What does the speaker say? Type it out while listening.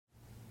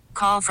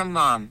call from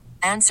mom.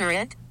 Answer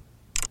it.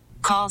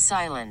 Call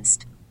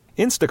silenced.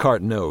 Instacart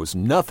knows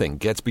nothing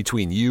gets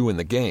between you and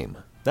the game.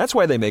 That's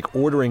why they make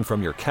ordering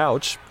from your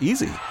couch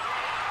easy.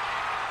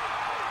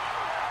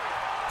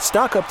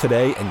 Stock up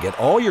today and get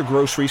all your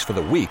groceries for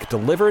the week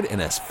delivered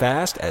in as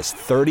fast as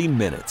 30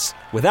 minutes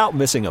without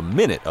missing a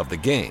minute of the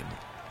game.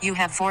 You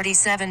have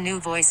 47 new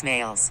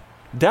voicemails.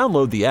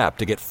 Download the app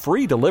to get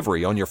free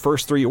delivery on your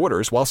first 3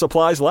 orders while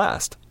supplies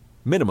last.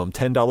 Minimum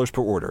 $10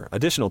 per order.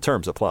 Additional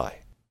terms apply.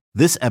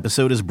 This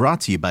episode is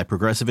brought to you by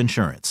Progressive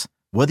Insurance.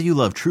 Whether you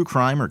love true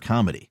crime or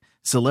comedy,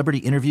 celebrity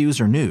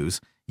interviews or news,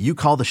 you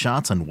call the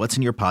shots on what's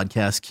in your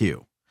podcast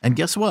queue. And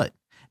guess what?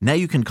 Now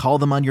you can call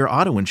them on your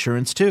auto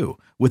insurance too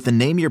with the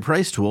Name Your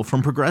Price tool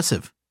from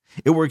Progressive.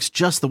 It works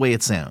just the way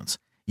it sounds.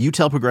 You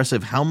tell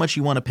Progressive how much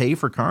you want to pay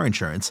for car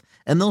insurance,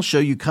 and they'll show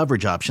you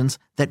coverage options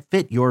that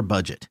fit your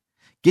budget.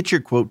 Get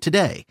your quote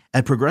today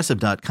at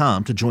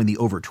Progressive.com to join the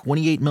over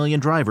 28 million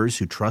drivers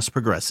who trust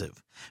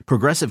Progressive.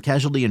 Progressive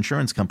Casualty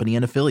Insurance Company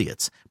and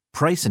Affiliates.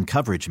 Price and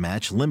coverage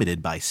match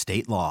limited by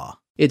state law.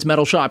 It's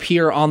Metal Shop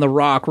here on The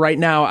Rock. Right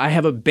now, I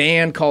have a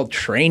band called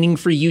Training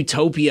for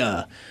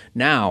Utopia.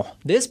 Now,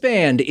 this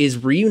band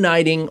is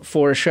reuniting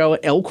for a show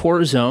at El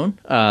Corazon.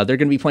 They're going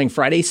to be playing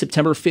Friday,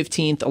 September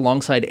 15th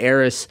alongside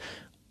Eris.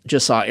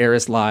 Just saw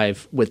Eris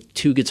live with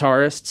 2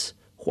 guitarists.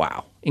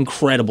 Wow.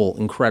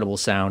 Incredible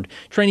sound.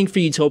 Training for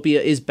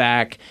Utopia is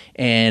back,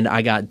 and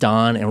I got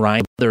Don and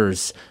Ryan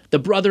Brothers, the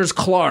Brothers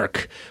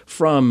Clark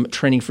from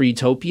Training for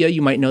Utopia.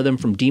 You might know them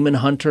from Demon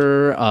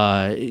Hunter.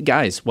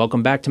 Guys,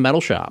 welcome back to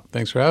Metal Shop.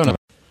 Thanks for having us.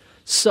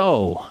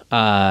 So,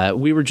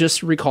 we were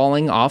just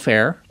recalling off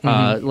air.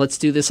 Let's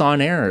do this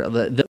on air.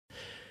 The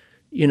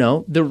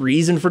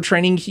reason for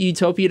Training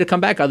Utopia to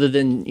come back, other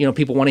than,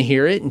 people want to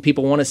hear it and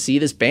people want to see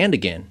this band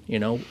again.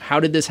 How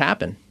did this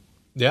happen?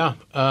 Yeah.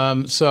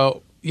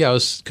 I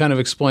was kind of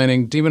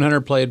explaining. Demon Hunter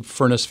played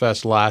Furnace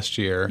Fest last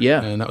year.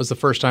 Yeah. And that was the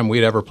first time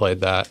we'd ever played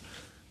that.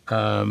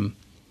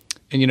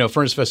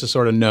 Furnace Fest is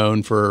sort of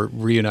known for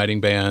reuniting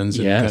bands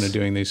and kind of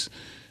doing these,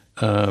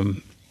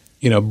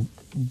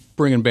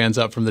 bringing bands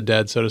up from the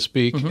dead, so to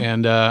speak.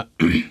 And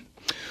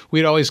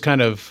we'd always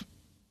kind of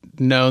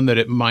known that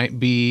it might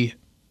be,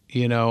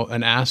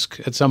 an ask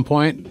at some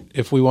point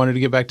if we wanted to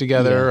get back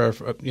together, or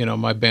if,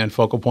 my band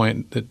Focal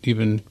Point that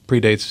even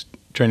predates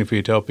Training for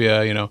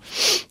Utopia,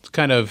 it's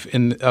kind of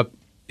up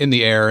in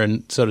the air,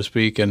 and so to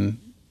speak. And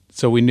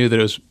so we knew that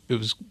it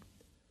was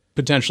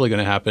potentially going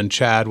to happen.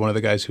 Chad, one of the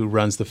guys who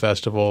runs the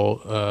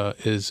festival,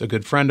 is a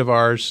good friend of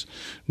ours,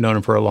 known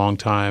him for a long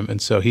time.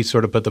 And so he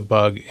sort of put the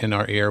bug in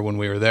our ear when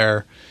we were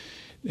there.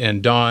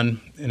 And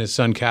Don and his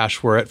son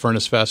Cash were at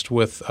Furnace Fest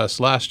with us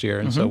last year.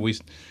 And so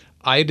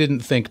I didn't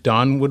think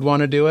Don would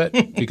want to do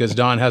it because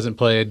Don hasn't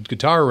played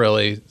guitar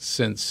really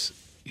since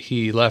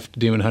he left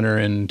Demon Hunter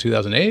in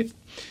 2008.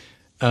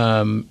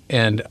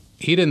 And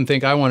he didn't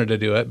think I wanted to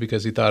do it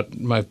because he thought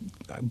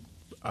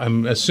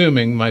I'm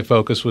assuming my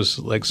focus was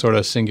like sort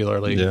of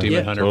singularly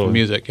Demon Hunter for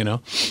music,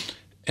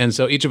 And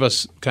so each of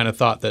us kind of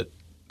thought that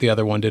the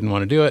other one didn't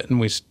want to do it. And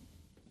we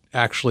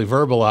actually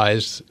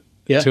verbalized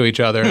to each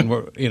other and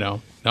we're,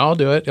 I'll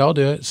do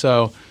it.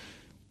 So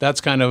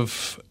that's kind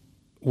of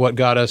what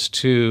got us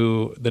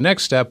to the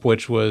next step,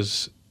 which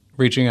was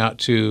reaching out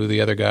to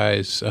the other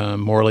guys,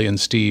 Morley and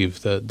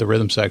Steve, the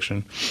rhythm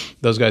section.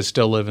 Those guys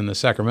still live in the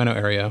Sacramento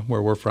area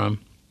where we're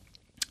from.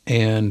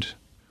 And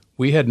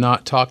we had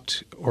not talked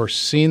to or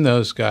seen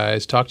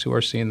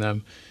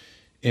them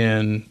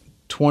in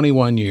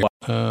 21 years.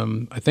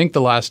 I think the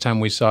last time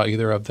we saw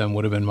either of them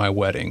would have been my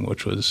wedding,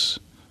 which was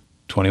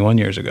 21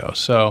 years ago.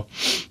 So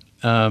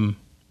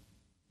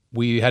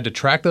we had to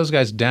track those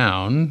guys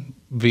down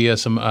via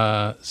some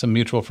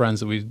mutual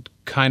friends that we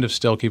kind of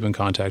still keep in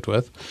contact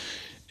with.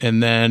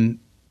 And then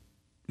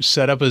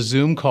set up a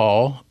Zoom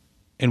call,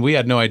 and we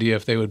had no idea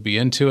if they would be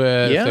into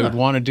it, if they would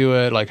want to do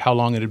it, like how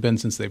long it had been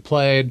since they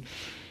played.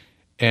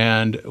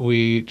 And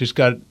we just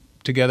got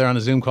together on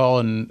a Zoom call,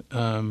 and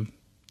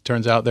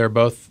turns out they're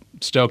both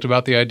stoked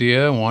about the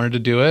idea and wanted to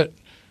do it.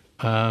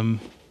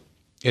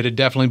 It had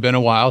definitely been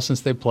a while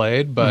since they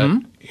played, but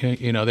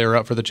they were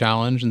up for the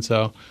challenge. And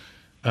so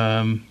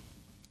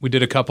we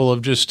did a couple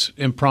of just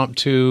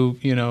impromptu,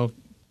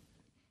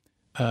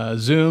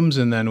 Zooms,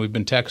 and then we've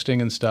been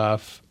texting and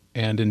stuff.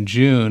 And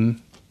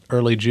in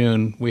early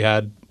June, we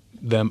had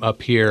them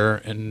up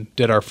here and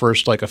did our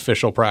first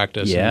official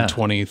practice in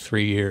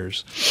 23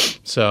 years.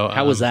 So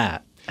how was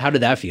that? How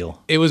did that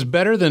feel? It was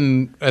better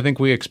than I think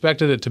we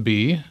expected it to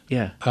be.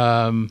 Yeah.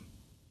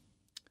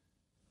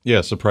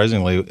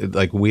 Surprisingly,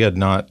 we had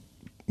not,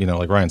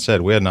 like Ryan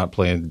said, we had not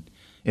played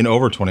in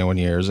over 21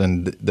 years.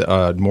 And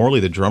Morley,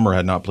 the drummer,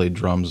 had not played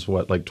drums,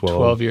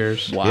 12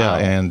 years. Wow. Yeah,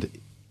 and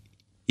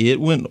it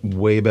went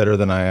way better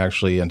than I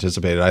actually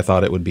anticipated. I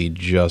thought it would be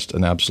just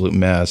an absolute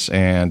mess.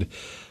 And,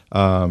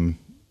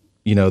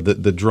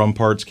 the drum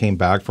parts came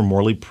back from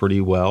Morley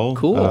pretty well.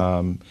 Cool.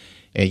 And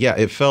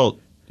it felt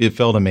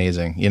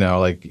amazing,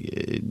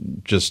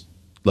 just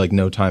like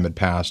no time had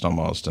passed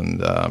almost.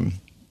 And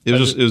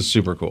it was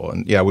super cool.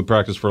 And we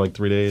practiced for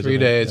 3 days. 3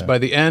 days. Yeah. By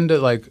the end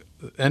of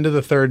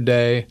the third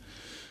day,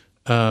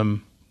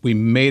 we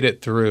made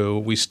it through.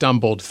 We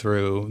stumbled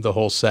through the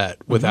whole set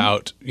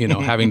without,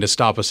 having to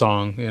stop a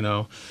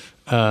song,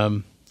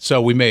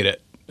 So we made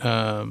it.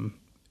 And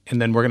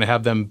then we're going to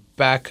have them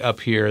back up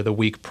here the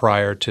week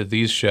prior to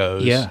these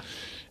shows. Yeah.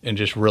 And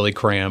just really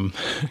cram,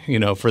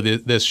 for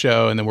this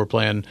show. And then we're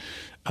playing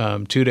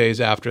 2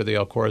 days after the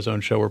El Corazon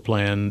show, we're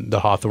playing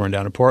the Hawthorne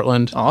down in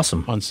Portland.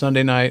 Awesome. On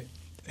Sunday night.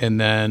 And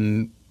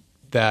then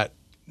that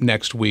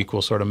next week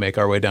we'll sort of make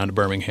our way down to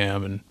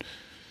Birmingham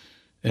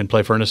and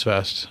play Furnace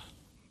Fest.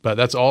 But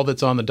that's all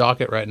that's on the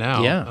docket right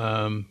now.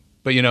 Yeah.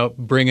 But,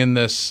 bringing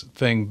this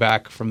thing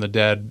back from the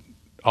dead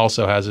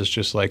also has us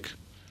just like,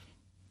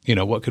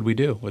 what could we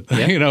do with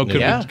that?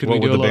 Yeah. Could we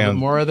do a little bit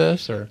more of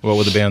this? Or what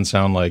would the band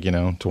sound like,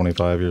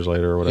 25 years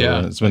later or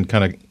whatever?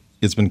 Yeah.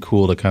 It's been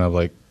cool to kind of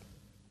like,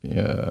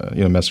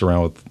 mess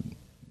around with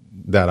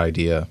that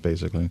idea,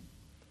 basically.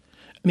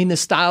 I mean, the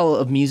style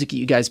of music that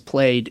you guys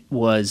played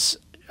was,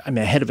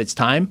 ahead of its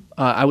time,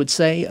 I would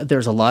say.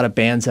 There's a lot of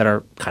bands that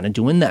are kind of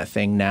doing that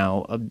thing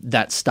now.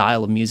 That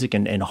style of music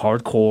and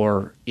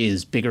hardcore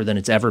is bigger than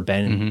it's ever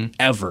been,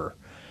 ever.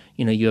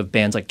 You have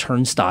bands like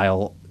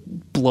Turnstile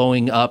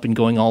blowing up and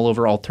going all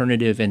over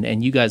alternative,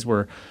 and you guys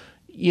were,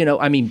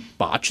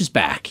 Botch is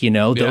back,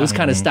 those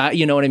kind of style,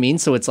 you know what I mean?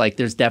 So it's like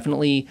there's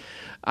definitely...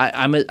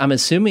 I'm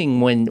assuming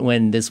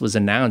when this was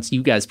announced,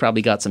 you guys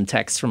probably got some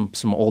texts from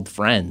some old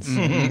friends.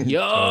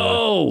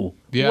 Yo,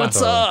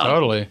 what's up?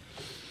 Totally.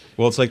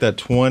 Well, it's like that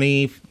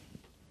 20,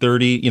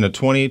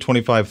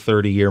 25,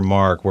 30 year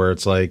mark where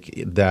it's like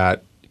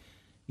that,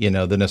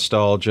 the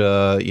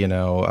nostalgia,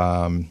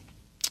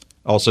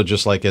 also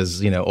just like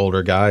as,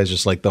 older guys,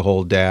 just like the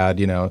whole dad,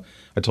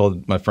 I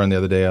told my friend the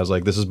other day, I was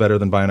like, this is better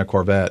than buying a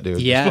Corvette,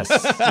 dude. Yes.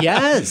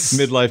 Yes.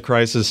 Midlife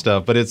crisis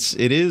stuff. But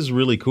it is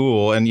really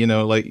cool. And,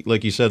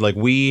 like you said, like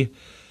we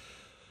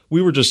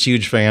were just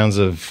huge fans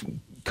of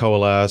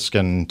Coalesce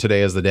and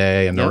Today Is the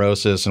Day and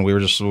Neurosis. And we were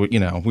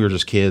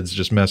just kids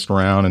just messing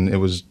around. And it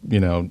was,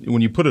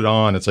 when you put it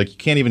on, it's like you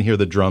can't even hear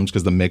the drums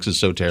because the mix is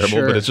so terrible.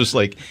 Sure. But it's just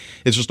like,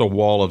 it's just a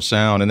wall of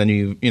sound. And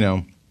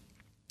then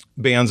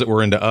bands that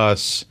were into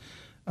us,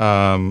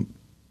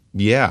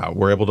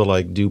 we're able to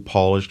like do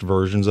polished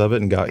versions of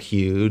it and got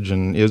huge,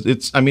 and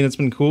it's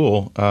been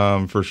cool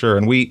for sure.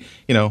 And we,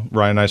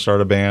 Ryan and I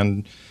started a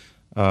band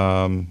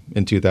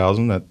in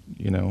 2000 that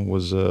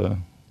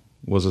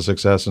was a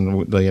success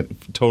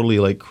and totally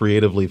like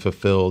creatively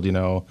fulfilled.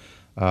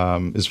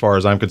 As far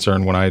as I'm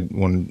concerned,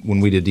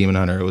 when we did Demon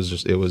Hunter,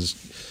 it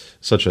was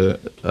such a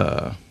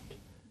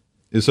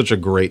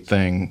great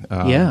thing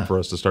for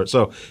us to start.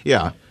 So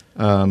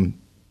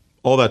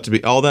all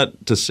that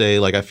to say,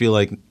 like I feel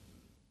like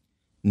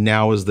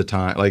now is the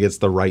time, like it's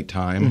the right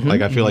time.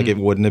 Like I feel like it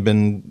wouldn't have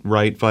been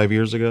right 5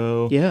 years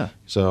ago. Yeah.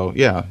 So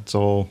it's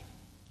all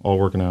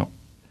working out.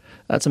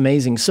 That's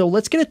amazing. So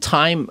let's get a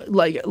time,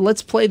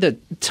 let's play the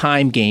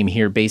time game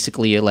here.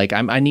 Basically,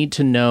 I need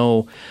to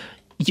know.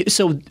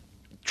 So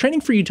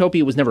Training for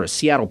Utopia was never a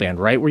Seattle band,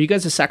 right? Were you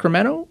guys a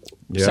Sacramento?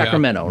 Yeah.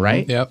 Sacramento,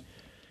 right? Yep.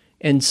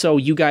 And so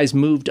you guys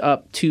moved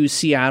up to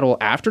Seattle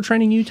after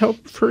Training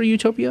for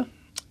Utopia?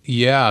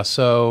 Yeah.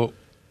 So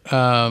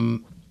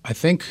I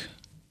think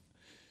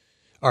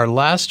our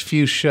last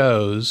few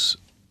shows,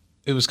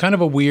 it was kind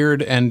of a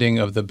weird ending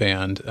of the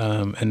band,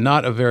 and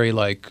not a very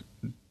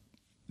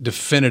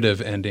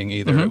definitive ending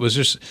either. It was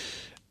just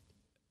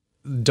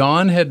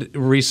Don had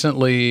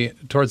recently,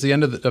 towards the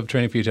end of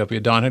Training for Utopia,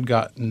 Don had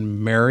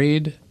gotten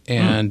married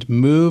and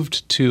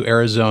moved to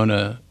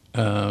Arizona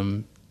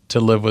to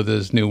live with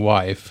his new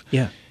wife.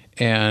 Yeah.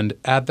 And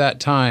at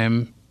that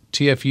time,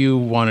 TFU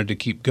wanted to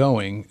keep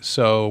going,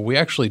 so we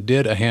actually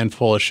did a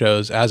handful of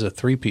shows as a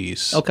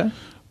three-piece. Okay.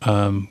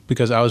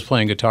 Because I was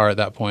playing guitar at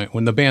that point.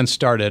 When the band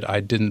started, I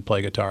didn't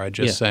play guitar. I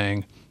just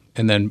sang.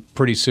 And then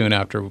pretty soon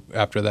after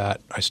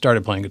that, I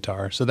started playing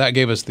guitar. So that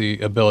gave us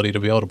the ability to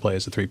be able to play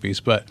as a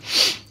three-piece. But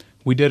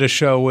we did a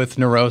show with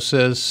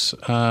Neurosis.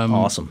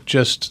 Awesome.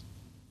 Just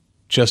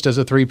as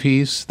a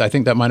three-piece. I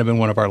think that might have been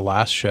one of our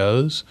last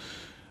shows.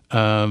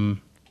 And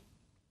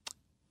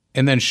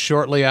then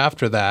shortly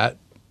after that,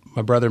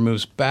 my brother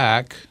moves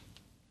back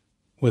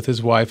with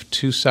his wife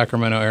to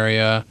Sacramento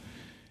area.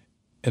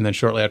 And then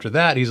shortly after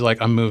that, he's like,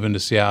 I'm moving to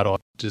Seattle,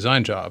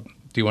 design job.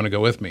 Do you want to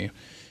go with me?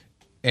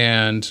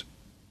 And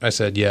I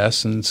said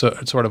yes. And so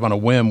sort of on a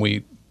whim,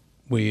 we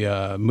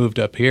moved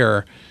up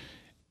here.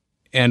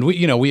 And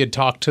we had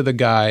talked to the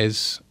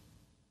guys,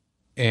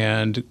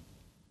 and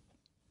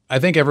I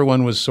think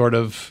everyone was sort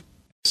of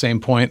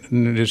same point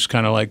and just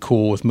kind of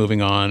cool with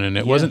moving on. And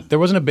there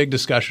wasn't a big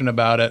discussion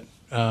about it.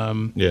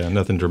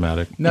 Nothing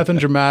dramatic. Nothing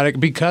dramatic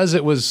because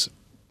it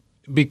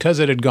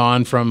had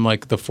gone from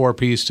the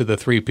 4-piece to the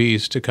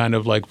 3-piece to kind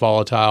of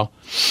volatile.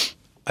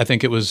 I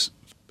think it was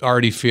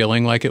already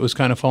feeling like it was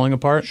kind of falling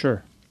apart.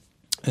 Sure.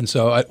 And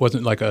so it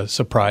wasn't a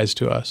surprise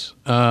to us.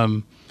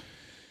 And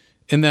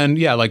then,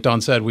 like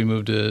Don said, we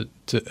moved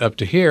up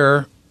to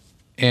here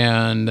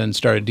and then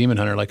started Demon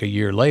Hunter a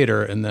year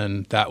later. And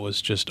then that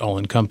was just all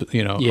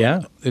encompassing,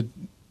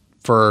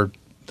 for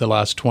the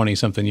last 20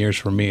 something years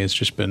for me, it's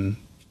just been,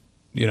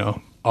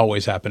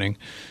 always happening.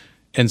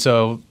 And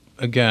so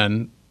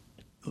again,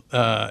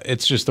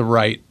 it's just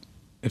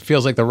it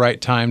feels like the right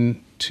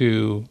time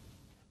to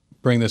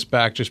bring this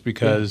back, just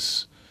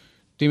because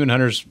Demon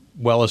Hunter's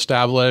well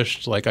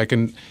established. Like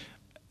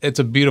it's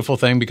a beautiful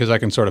thing because I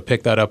can sort of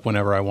pick that up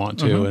whenever I want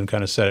to and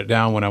kind of set it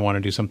down when I want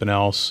to do something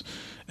else.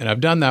 And I've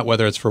done that,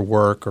 whether it's for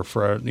work or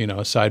for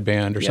a side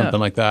band or something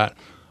like that.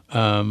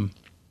 And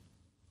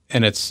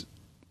it's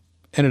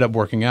ended up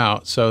working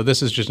out. So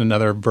this is just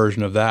another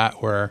version of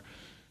that where,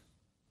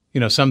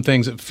 some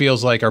things it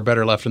feels like are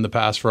better left in the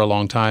past for a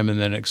long time, and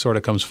then it sort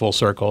of comes full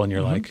circle and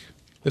you're like,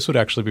 this would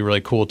actually be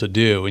really cool to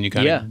do. And you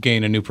kind of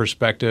gain a new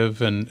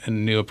perspective and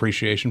new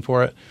appreciation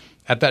for it.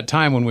 At that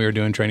time when we were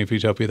doing Training for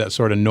Utopia, that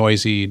sort of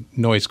noisy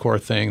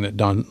noisecore thing that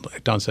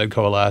like Don said,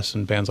 Coalesce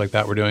and bands like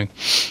that were doing,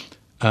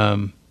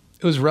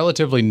 it was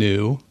relatively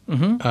new,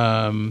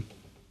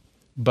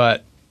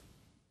 but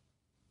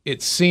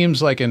it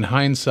seems like in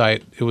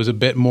hindsight, it was a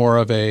bit more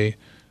of a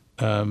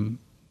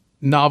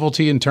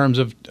novelty in terms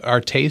of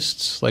our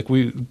tastes. Like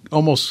we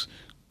almost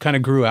kind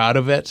of grew out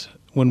of it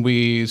when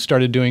we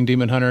started doing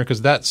Demon Hunter,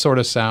 because that sort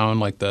of sound,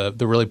 like the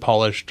really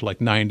polished, like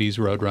 90s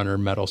Roadrunner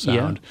metal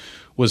sound,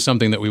 was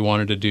something that we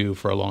wanted to do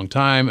for a long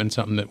time, and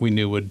something that we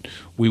knew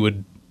we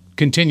would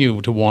continue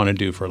to want to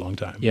do for a long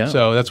time. Yeah.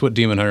 So that's what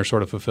Demon Hunter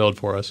sort of fulfilled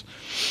for us.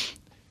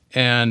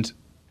 And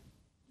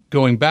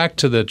going back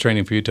to the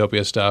Training for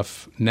Utopia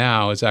stuff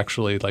now is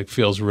actually like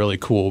feels really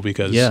cool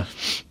because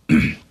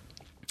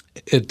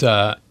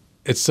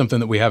it's something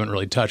that we haven't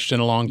really touched in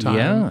a long time.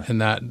 Yeah. And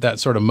that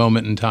sort of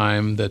moment in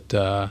time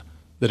that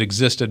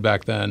existed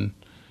back then,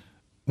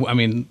 I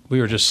mean,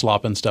 we were just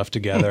slopping stuff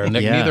together. And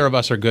neither of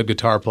us are good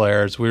guitar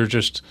players. We were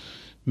just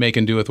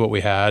making do with what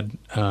we had.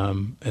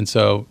 And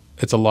so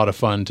it's a lot of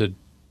fun to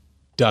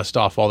dust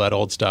off all that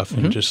old stuff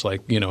and just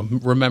like,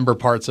 remember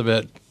parts of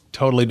it.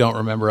 Totally don't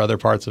remember other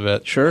parts of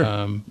it. Sure.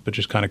 But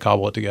just kind of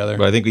cobble it together.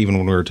 But I think even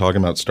when we were talking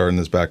about starting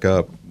this back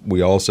up,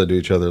 we all said to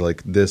each other,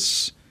 like,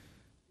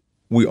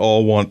 we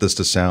all want this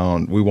to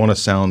sound, we want to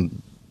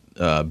sound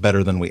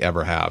better than we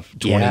ever have.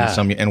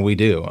 And we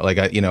do. Like,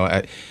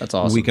 that's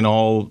awesome. We can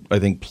all, I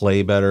think,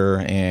 play better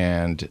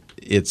and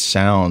it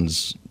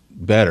sounds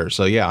better.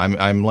 So yeah,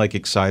 I'm like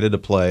excited to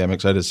play. I'm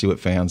excited to see what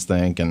fans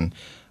think. And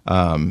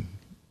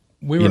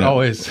we were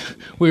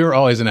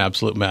always an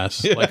absolute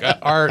mess. Yeah.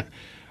 Like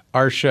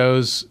our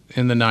shows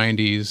in the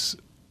 90s,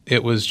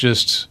 it was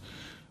just,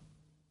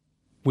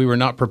 we were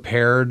not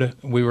prepared.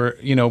 We were,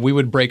 we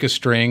would break a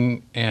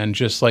string and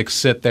just like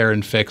sit there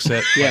and fix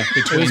it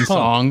between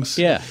songs.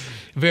 Yeah.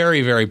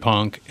 Very, very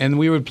punk. And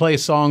we would play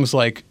songs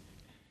like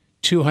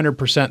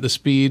 200% the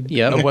speed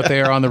of what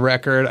they are on the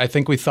record. I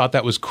think we thought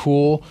that was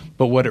cool,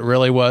 but what it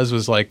really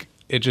was like,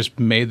 it just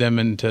made them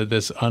into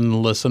this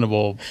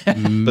unlistenable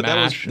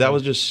mash. But that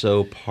was just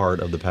so part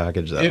of the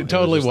package, though. It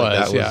totally was.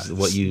 Like, that was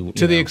what you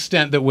to the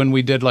extent that when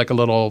we did like a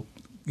little,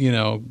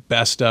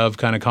 best of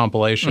kind of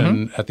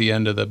compilation at the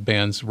end of the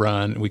band's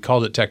run, we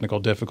called it Technical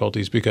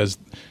Difficulties because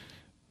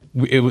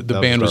the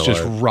band was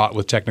just wrought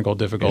with technical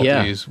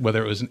difficulties,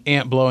 whether it was an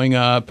amp blowing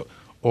up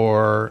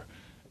or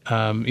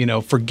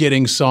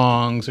forgetting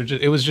songs, or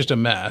it was just a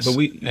mess.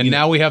 But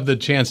now we have the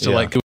chance to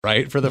like do it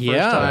right for the first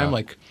time.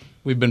 Like,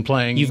 we've been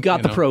playing. You've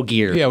got the pro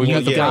gear. Yeah, we've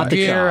got the pro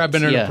gear. I've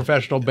been in a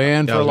professional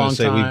band for a long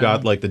time. We've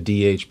got like the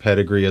DH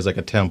pedigree as like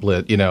a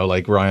template.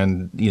 Like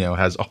Ryan,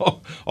 has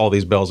all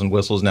these bells and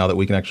whistles now that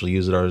we can actually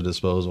use at our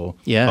disposal.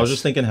 Yeah. I was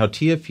just thinking how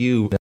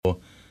TFU,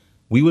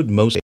 we would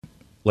most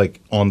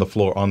like on the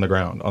floor, on the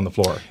ground, on the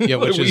floor. Yeah,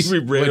 which is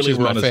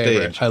were on a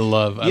stage. I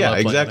love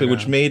exactly.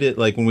 Which made it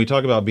like when we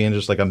talk about being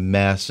just like a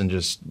mess and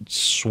just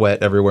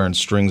sweat everywhere and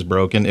strings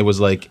broken, it was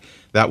like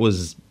that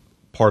was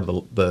part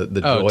of the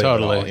joy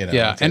totally. Of it all,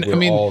 yeah. And I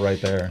mean, all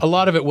right there. A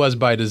lot of it was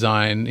by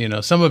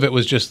design. Some of it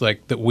was just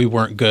like that we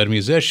weren't good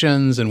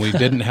musicians and we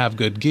didn't have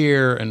good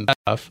gear and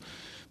stuff.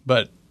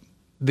 But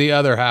the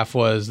other half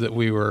was that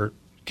we were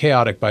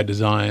chaotic by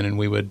design, and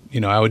we would,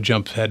 I would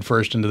jump head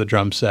first into the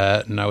drum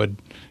set, and I would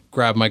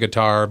grab my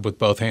guitar with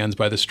both hands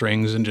by the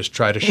strings and just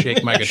try to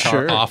shake my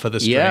guitar off of the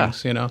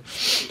strings.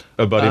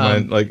 A buddy of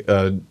mine, like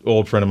an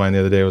old friend of mine the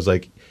other day, was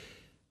like,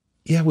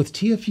 yeah, with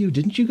TFU,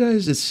 didn't you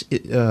guys,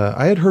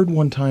 I had heard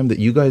one time that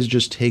you guys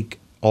just take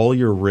all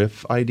your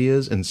riff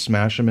ideas and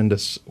smash them into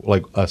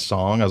like a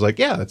song. I was like,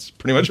 yeah, that's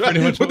pretty much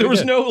but there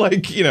was no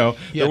like,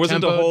 there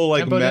wasn't a whole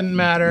like, didn't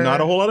matter. Not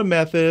a whole lot of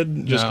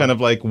method, just kind of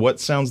like what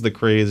sounds the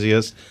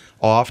craziest,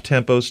 off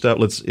tempo stuff.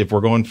 If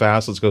we're going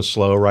fast, let's go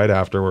slow right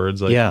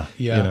afterwards. Like,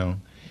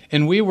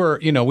 And we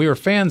were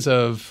fans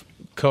of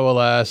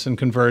Coalesce and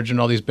Converge and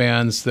all these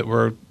bands that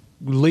were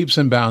leaps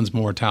and bounds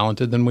more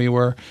talented than we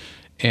were.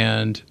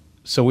 And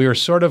so we were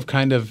sort of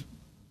kind of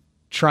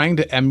trying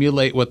to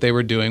emulate what they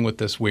were doing with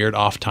this weird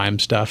off-time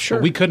stuff. Sure.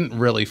 But we couldn't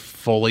really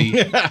fully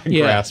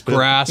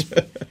grasp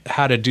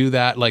how to do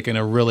that like in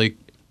a really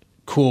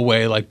cool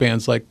way, like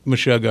bands like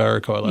Meshuggah or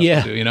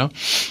Coalesce do,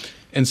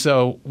 And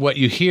so what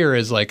you hear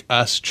is like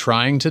us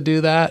trying to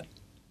do that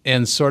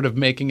and sort of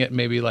making it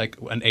maybe like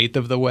an eighth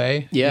of the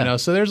way. Yeah.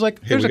 So there's a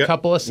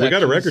couple of sections. We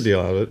got a record deal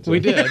out of it. So. We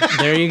did.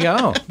 There you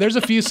go. There's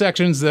a few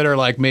sections that are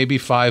like maybe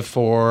 5/4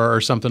 or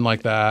something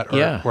like that.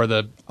 Or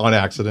the on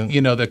accident.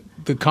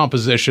 The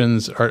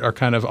compositions are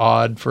kind of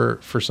odd for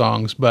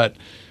songs, but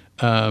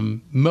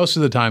most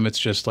of the time it's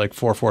just like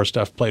 4/4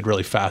 stuff played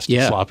really fast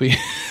and sloppy.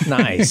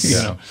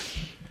 Nice.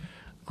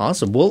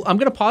 Awesome. Well, I'm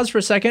going to pause for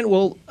a second.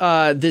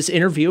 This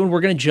interview, and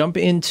we're going to jump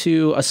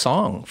into a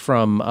song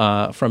from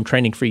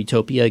Training for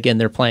Utopia. Again,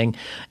 they're playing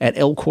at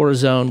El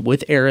Corazon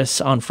with Eris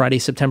on Friday,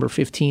 September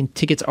 15th.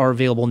 Tickets are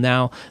available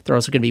now. They're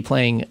also going to be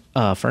playing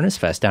Furnace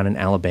Fest down in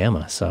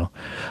Alabama, so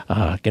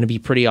going to be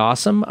pretty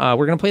awesome.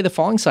 We're going to play The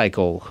Falling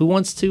Cycle. Who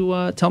wants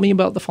to tell me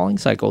about The Falling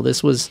Cycle?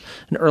 This was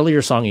an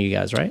earlier song of you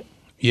guys, right?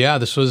 Yeah,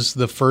 this was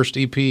the first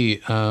EP.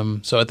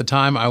 So at the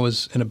time, I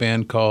was in a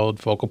band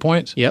called Focal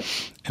Point. Yep.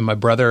 And my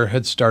brother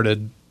had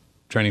started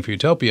Training for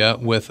Utopia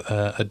with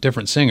a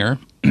different singer.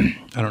 I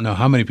don't know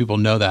how many people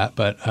know that,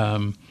 but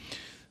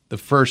the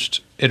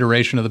first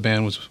iteration of the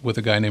band was with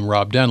a guy named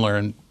Rob Denler.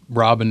 And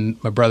Rob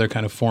and my brother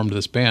kind of formed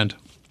this band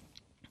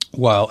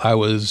while I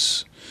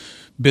was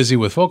busy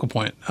with Focal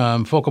Point.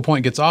 Focal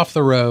Point gets off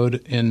the road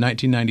in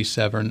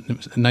 1997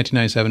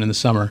 in the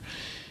summer,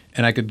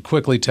 and I could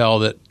quickly tell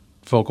that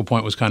Focal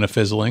Point was kind of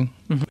fizzling.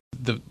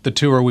 Mm-hmm. The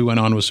tour we went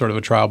on was sort of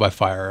a trial by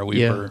fire.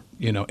 We were,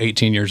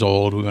 18 years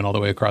old. We went all the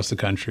way across the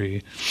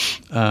country.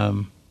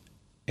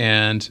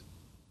 And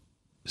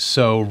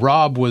so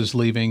Rob was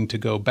leaving to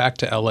go back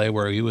to LA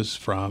where he was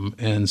from.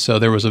 And so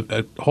there was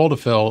a hole to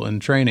fill in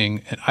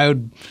Training.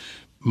 And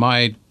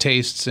my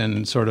tastes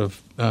and sort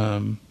of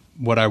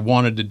what I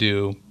wanted to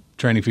do,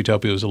 Training for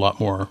Utopia was a lot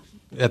more,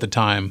 at the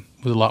time,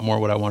 was a lot more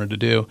what I wanted to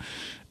do.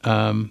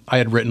 I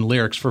had written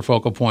lyrics for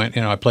Focal Point.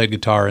 I played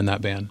guitar in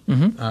that band.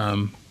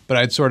 Mm-hmm. But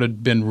I'd sort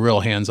of been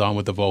real hands-on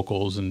with the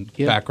vocals and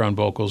background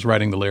vocals,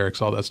 writing the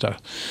lyrics, all that stuff.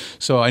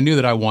 So I knew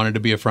that I wanted to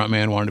be a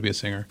frontman, wanted to be a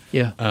singer.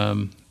 Yeah.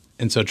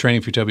 And so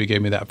Training for Utopia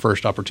gave me that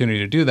first opportunity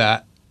to do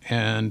that.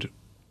 And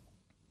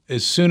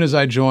as soon as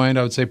I joined,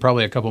 I would say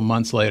probably a couple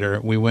months later,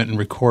 we went and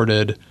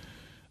recorded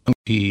an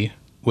EP,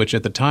 which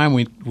at the time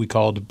we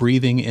called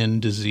Breathing in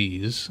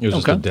Disease. It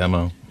was just a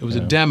demo. It was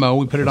a demo.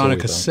 We put it on a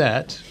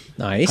cassette.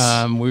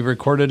 Nice. We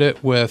recorded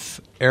it with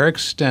Eric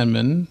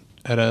Stenman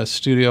at a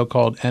studio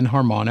called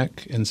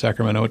Enharmonic in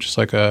Sacramento, which is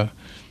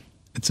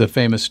it's a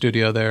famous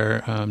studio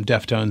there.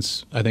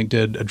 Deftones, I think,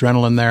 did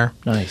Adrenaline there.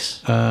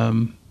 Nice.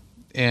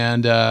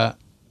 And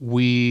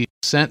we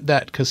sent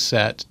that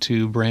cassette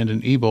to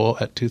Brandon Ebel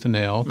at Tooth and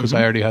Nail because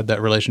I already had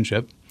that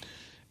relationship.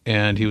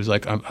 And he was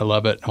like, I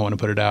love it. I want to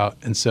put it out.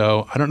 And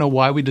so I don't know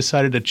why we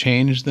decided to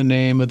change the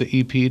name of the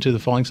EP to The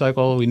Falling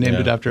Cycle. We named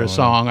it after a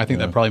song. I think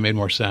that probably made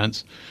more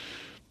sense.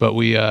 But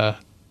we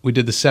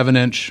did the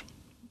 7-inch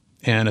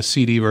and a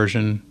CD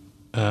version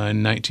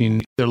in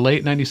either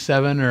late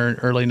 97 or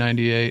early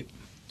 98.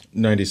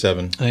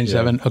 97.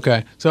 97. Yeah.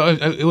 Okay. So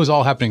it was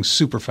all happening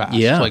super fast.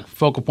 Yeah. Like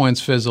Focal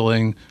Point's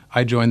fizzling.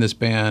 I joined this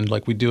band.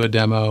 Like we do a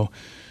demo.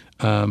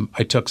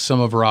 I took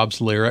some of Rob's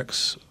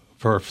lyrics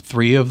for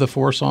 3 of the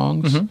 4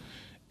 songs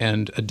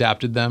and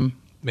adapted them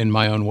in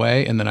my own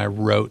way. And then I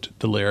wrote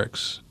the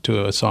lyrics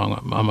to a song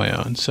on my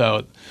own.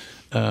 So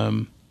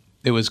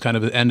it was kind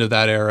of the end of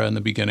that era and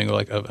the beginning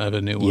of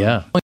a new one.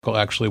 Yeah.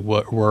 Actually,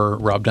 what were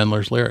Rob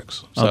Denler's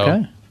lyrics. So,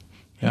 okay.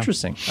 Yeah.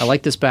 Interesting. I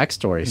like this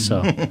backstory.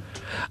 So,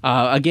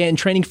 again,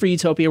 Training for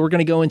Utopia, we're going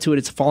to go into it.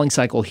 It's a Falling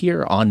Cycle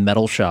here on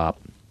Metal Shop.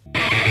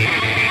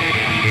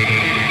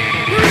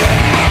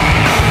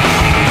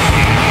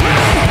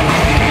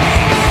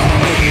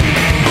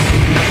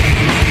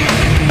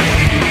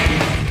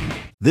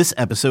 This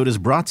episode is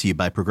brought to you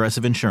by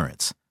Progressive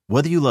Insurance.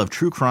 Whether you love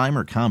true crime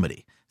or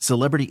comedy,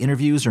 celebrity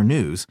interviews or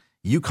news,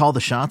 you call the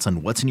shots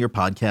on what's in your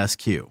podcast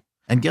queue.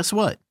 And guess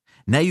what?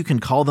 Now you can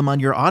call them on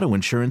your auto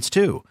insurance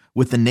too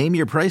with the Name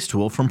Your Price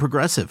tool from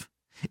Progressive.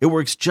 It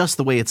works just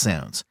the way it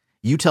sounds.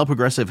 You tell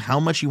Progressive how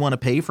much you want to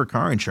pay for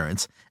car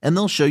insurance, and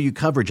they'll show you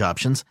coverage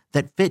options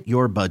that fit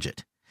your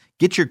budget.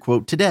 Get your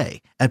quote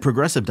today at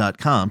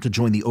Progressive.com to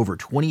join the over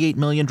 28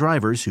 million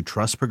drivers who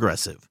trust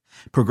Progressive.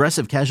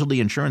 Progressive Casualty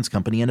Insurance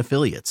Company and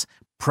Affiliates.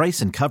 Price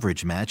and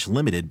coverage match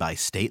limited by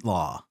state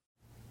law.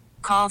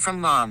 Call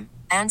from mom.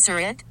 Answer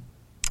it.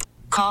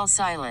 Call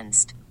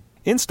silenced.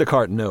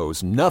 Instacart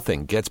knows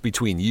nothing gets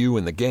between you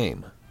and the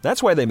game.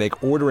 That's why they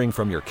make ordering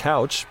from your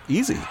couch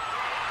easy.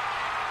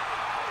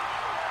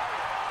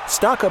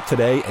 Stock up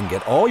today and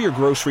get all your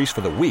groceries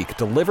for the week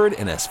delivered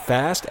in as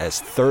fast as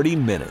 30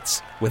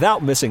 minutes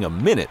without missing a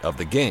minute of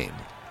the game.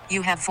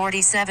 You have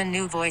 47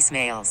 new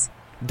voicemails.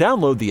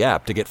 Download the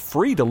app to get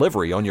free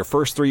delivery on your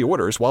first 3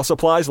 orders while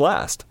supplies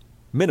last.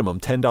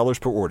 Minimum $10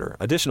 per order.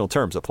 Additional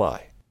terms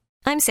apply.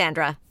 I'm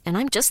Sandra, and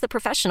I'm just the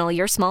professional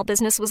your small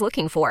business was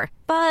looking for.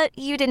 But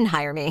you didn't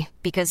hire me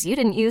because you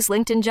didn't use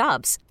LinkedIn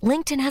Jobs.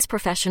 LinkedIn has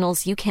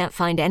professionals you can't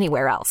find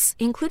anywhere else,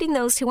 including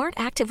those who aren't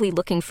actively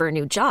looking for a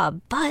new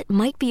job, but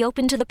might be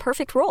open to the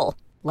perfect role,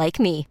 like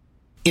me.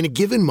 In a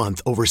given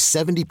month, over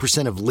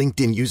 70% of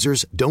LinkedIn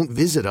users don't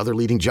visit other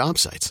leading job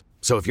sites.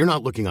 So if you're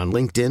not looking on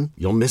LinkedIn,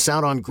 you'll miss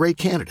out on great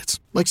candidates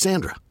like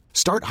Sandra.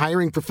 Start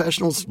hiring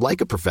professionals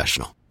like a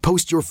professional.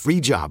 Post your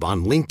free job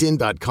on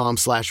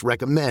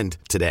linkedin.com/recommend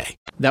today.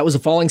 That was A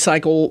Falling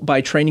Cycle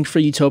by Training for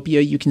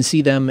Utopia. You can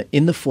see them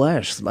in the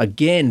flesh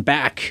again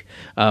back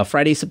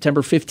Friday,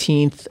 September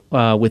 15th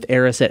with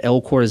Eris at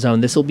El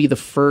Corazon. This will be the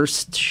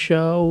first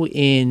show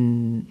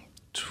in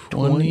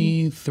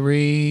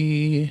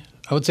 23.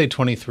 I would say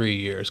 23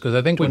 years because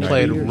I think we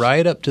played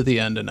right up to the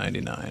end of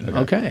 99.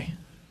 Okay.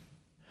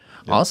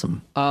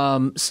 Awesome.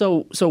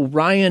 So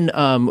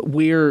Ryan,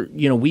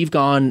 we've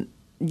gone,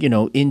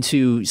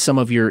 into some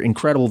of your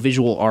incredible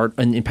visual art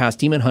in past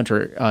Demon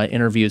Hunter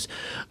interviews.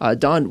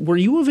 Don, were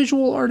you a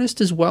visual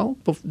artist as well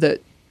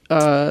that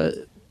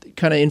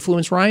kind of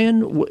influenced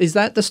Ryan? Is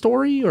that the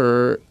story,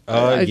 or?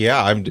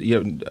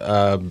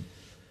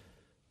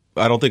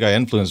 I don't think I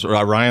influenced.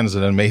 Ryan's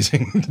an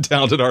amazing,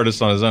 talented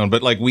artist on his own.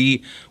 But like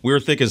we were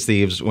thick as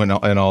thieves in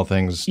all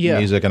things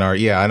music and art.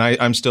 Yeah, and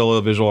I'm still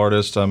a visual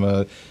artist. I'm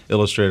a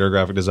illustrator,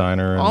 graphic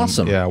designer. And,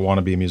 awesome. Yeah, I want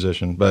to be a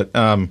musician. But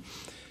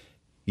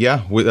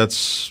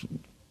that's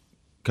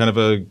kind of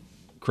a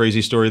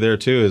crazy story there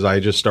too. Is I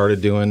just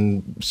started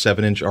doing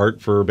 7-inch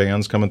art for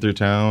bands coming through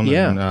town.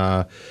 Yeah. And,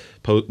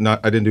 I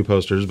didn't do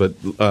posters, but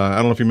I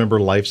don't know if you remember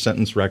Life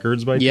Sentence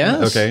Records by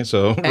Yes. Okay,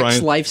 so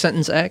Ryan, Life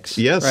Sentence X.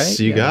 Yes, right?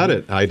 you got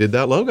it. I did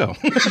that logo.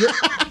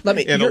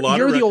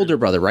 You're the older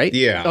brother, right?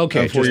 Yeah.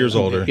 Okay. 4 years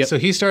older. Yep. So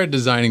he started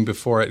designing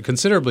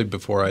considerably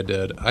before I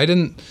did. I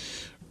didn't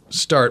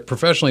start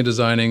professionally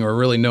designing or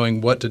really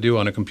knowing what to do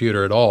on a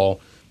computer at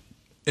all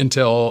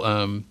until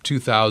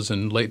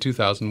late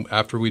 2000,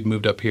 after we'd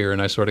moved up here,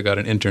 and I sort of got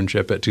an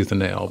internship at Tooth and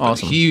Nail. But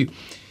awesome.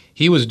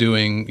 He was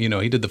doing,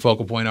 he did the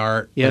focal point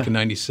art like in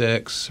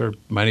 96 or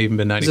might have even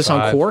been 95. Is this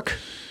on Quark?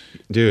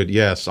 Dude,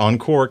 yes, on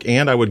Quark.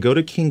 And I would go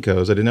to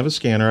Kinko's. I didn't have a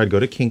scanner. I'd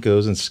go to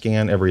Kinko's and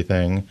scan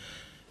everything.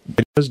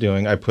 I was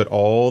doing. I put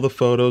all the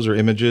photos or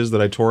images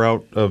that I tore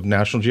out of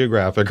National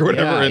Geographic or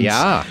whatever and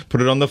put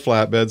it on the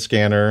flatbed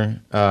scanner,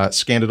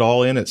 scanned it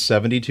all in at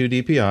 72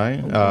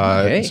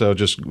 DPI, so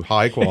just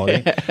high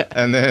quality.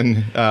 And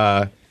then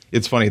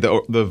it's funny,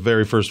 the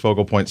very first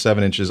focal point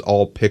 7-inch is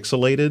all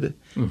pixelated,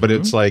 but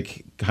it's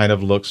like kind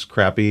of looks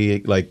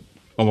crappy, like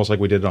almost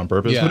like we did it on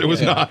purpose, but it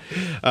was not.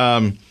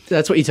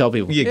 That's what you tell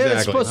people. Exactly.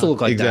 It's supposed to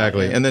look like that.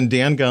 Exactly. And then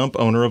Dan Gump,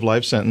 owner of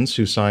Life Sentence,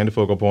 who signed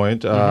Focal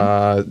Point,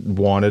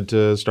 wanted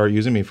to start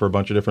using me for a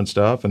bunch of different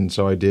stuff, and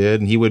so I did.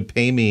 And he would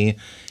pay me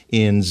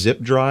in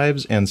zip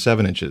drives and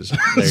 7 inches.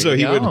 So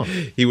he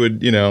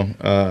would,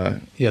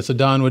 so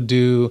Don would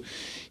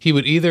he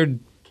would either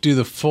do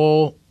the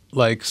full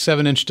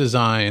 7-inch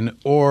design,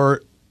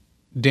 or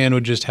Dan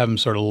would just have him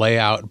sort of lay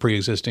out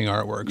pre-existing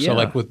artwork. So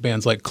like with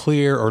bands like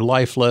Clear or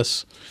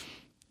Lifeless,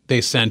 they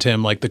sent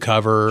him the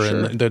cover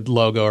and the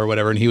logo or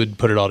whatever, and he would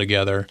put it all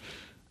together.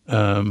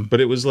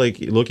 But it was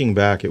looking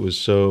back, it was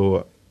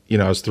so,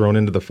 I was thrown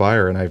into the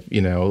fire, and I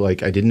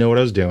didn't know what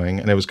I was doing,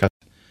 and it was kind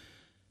of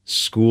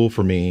school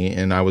for me,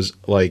 and I was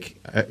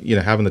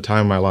having the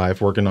time of my life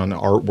working on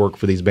artwork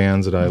for these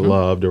bands that I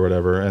loved or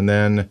whatever. And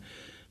then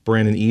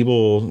Brandon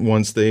Ebel,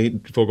 once the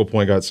Focal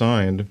Point got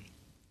signed,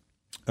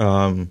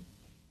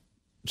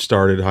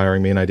 started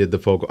hiring me, and I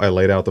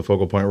laid out the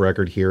Focal Point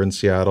record here in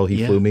Seattle.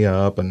 He flew me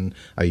up, and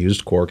I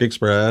used Quark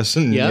Express,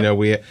 and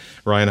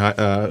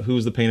Ryan, who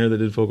was the painter that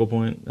did Focal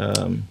Point?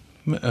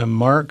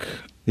 Mark.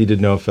 He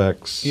did No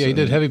Effects. Yeah, he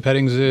did Heavy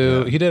Petting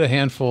Zoo. He did a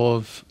handful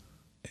of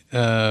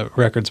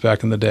records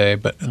back in the day,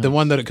 but the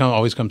one that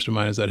always comes to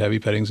mind is that Heavy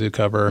Petting Zoo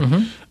cover.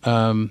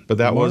 But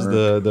that was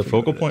the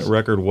Focal Point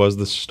record was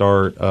the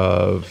start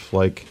of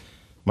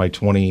my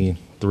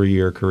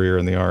 23-year career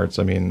in the arts.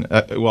 I mean,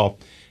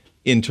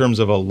 in terms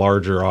of a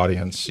larger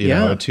audience,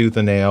 Tooth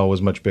and Nail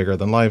was much bigger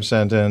than Life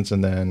Sentence,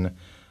 and then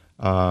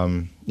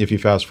if you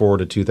fast forward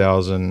to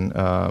 2000,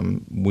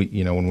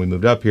 when we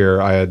moved up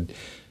here, I had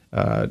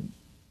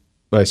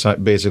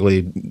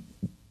basically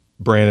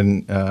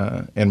Brandon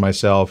and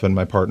myself and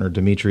my partner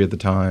Dimitri at the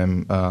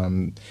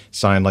time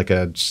signed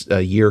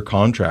a year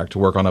contract to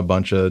work on a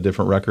bunch of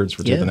different records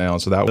for Tooth and Nail.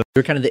 So that was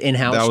you're kind of the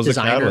in-house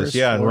designers.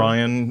 And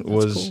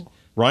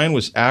Ryan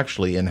was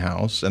actually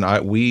in-house,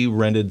 and we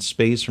rented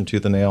space from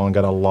Tooth and Nail and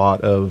got a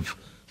lot of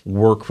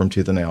work from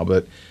Tooth and Nail.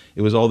 But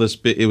it was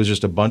it was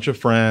just a bunch of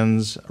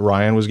friends.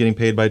 Ryan was getting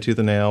paid by Tooth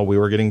and Nail. We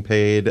were getting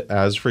paid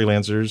as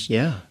freelancers.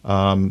 Yeah.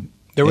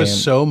 There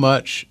was so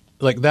much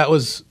that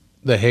was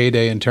the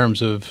heyday in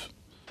terms of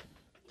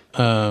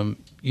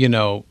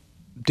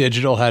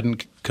digital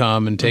hadn't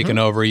come and taken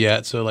over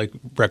yet. So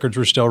records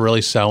were still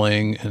really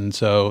selling. And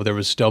so there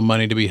was still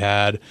money to be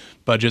had.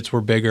 Budgets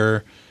were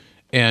bigger.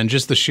 And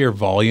just the sheer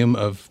volume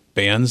of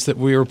bands that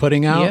we were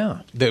putting out.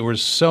 Yeah. There were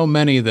so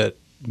many that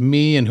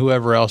me and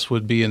whoever else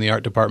would be in the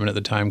art department at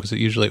the time, because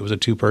usually it was a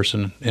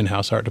 2-person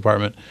in-house art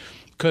department,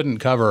 couldn't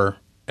cover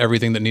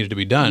everything that needed to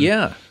be done.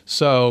 Yeah.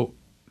 So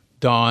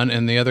Don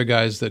and the other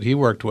guys that he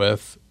worked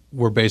with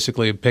were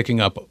basically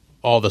picking up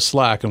all the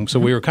slack. And so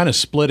we were kind of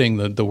splitting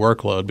the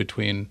workload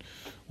between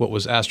what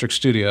was Asterisk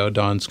Studio,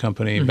 Don's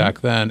company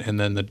back then, and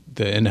then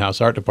the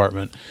in-house art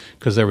department,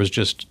 because there was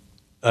just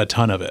a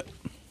ton of it.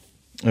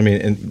 I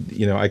mean, and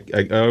you know,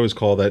 I always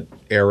call that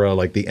era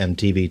like the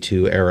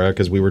MTV2 era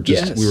because we were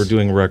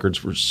doing records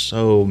for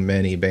so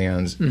many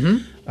bands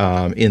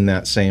in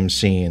that same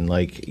scene.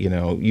 Like, you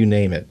know, you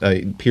name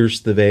it,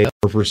 Pierce the Veil,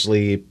 For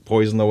Sleep,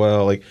 Poison the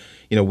Well. Like,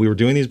 you know, we were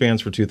doing these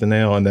bands for tooth and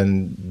nail, and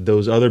then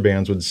those other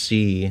bands would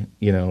see,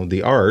 you know,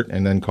 the art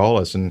and then call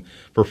us. And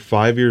for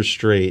 5 years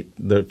straight,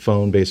 the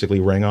phone basically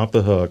rang off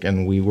the hook,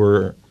 and we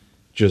were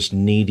just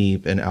knee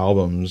deep in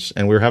albums,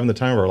 and we were having the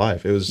time of our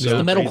life. It was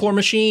so the metalcore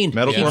machine.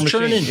 Metalcore machine,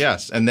 churning.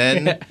 yes. And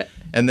then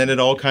it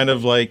all kind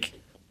of like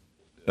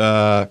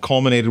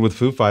culminated with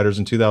Foo Fighters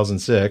in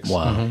 2006.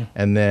 Wow.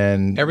 And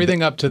then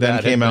everything up to then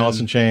that came Alice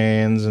in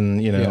Chains,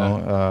 and you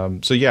know,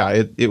 so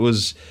yeah, it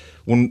was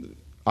when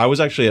I was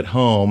actually at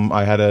home.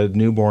 I had a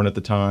newborn at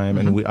the time,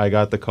 and I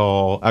got the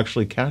call.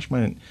 Actually, Cash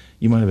might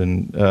have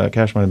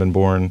been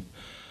born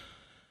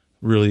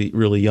really,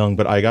 really young,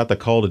 but I got the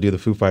call to do the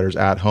Foo Fighters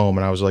at home,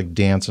 and I was like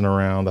dancing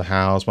around the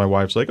house. My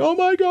wife's like, "Oh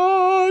my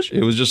gosh!"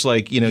 It was just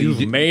like, you know,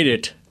 You've made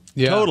it.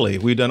 Yeah. Totally.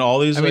 We've done all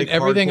these. I mean, like,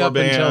 everything hardcore up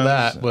until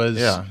bands. that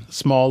was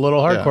small little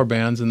hardcore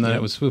bands, and then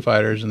it was Foo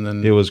Fighters, and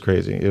then it was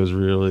crazy. It was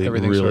really,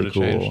 everything really sort of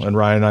cool. changed. And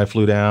Ryan and I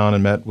flew down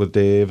and met with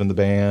Dave and the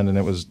band, and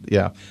it was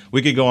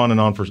we could go on and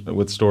on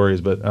with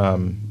stories, but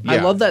I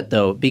love that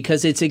though,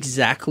 because it's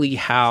exactly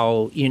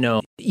how, you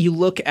know, you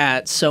look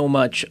at so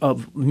much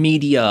of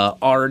media,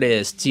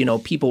 artists, you know,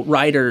 people,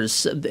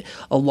 writers.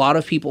 A lot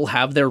of people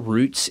have their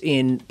roots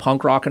in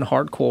punk rock and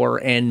hardcore,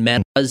 and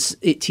metal, because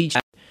it teaches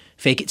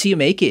fake it till you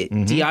make it.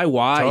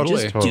 DIY,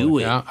 Totally. just do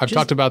it. Yeah, I've Just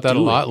talked about that a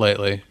do lot it.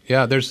 lately.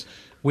 Yeah,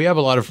 we have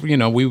a lot of, you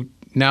know,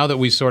 now that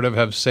we sort of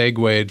have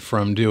segued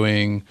from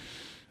doing,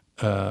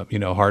 you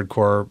know,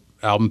 hardcore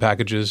album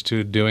packages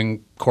to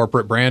doing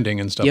corporate branding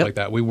and stuff like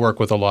that. We work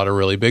with a lot of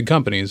really big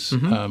companies,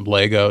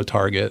 Lego,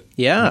 Target,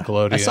 Yeah,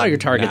 Nickelodeon, I saw your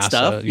Target NASA,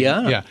 stuff.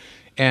 Yeah. Yeah.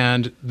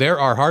 And there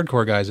are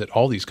hardcore guys at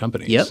all these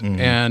companies. Yep.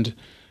 And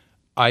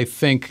I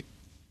think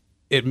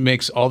it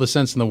makes all the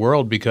sense in the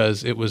world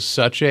because it was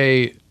such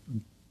a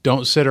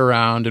don't sit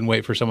around and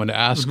wait for someone to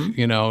ask,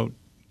 you know,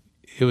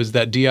 it was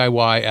that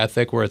DIY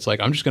ethic where it's like,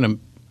 I'm just going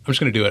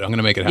to do it. I'm going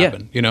to make it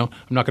happen. You know,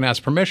 I'm not going to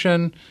ask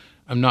permission.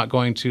 I'm not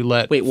going to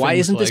let. Wait, why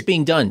isn't this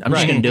being done? I'm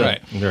just going to do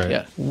it. Right.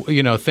 Yeah.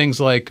 You know, things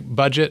like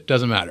budget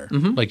doesn't matter.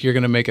 Like you're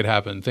going to make it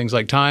happen. Things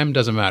like time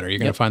doesn't matter. You're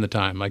going to find the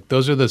time. Like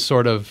those are the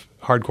sort of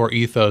hardcore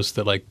ethos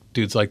that like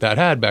dudes like that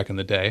had back in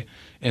the day.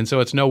 And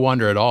so it's no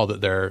wonder at all that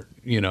they're,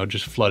 you know,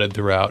 just flooded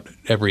throughout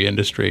every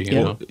industry, you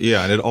know.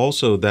 Yeah, and it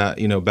also that,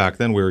 you know, back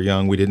then we were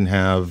young, we didn't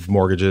have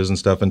mortgages and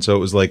stuff, and so it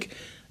was like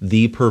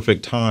the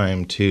perfect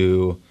time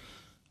to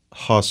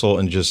hustle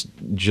and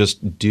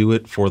just do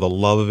it for the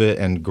love of it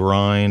and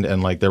grind,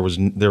 and like there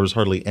was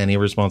hardly any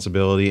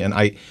responsibility, and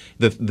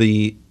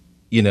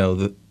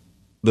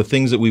the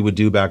things that we would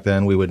do back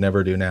then, we would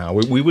never do now.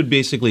 We would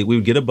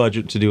get a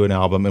budget to do an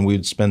album, and we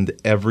would spend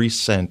every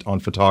cent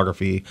on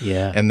photography.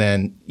 Yeah. And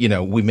then, you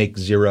know, we make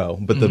zero,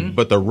 but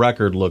the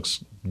record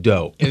looks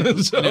dope.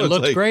 So And it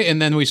looked like, great,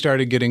 and then we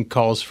started getting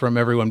calls from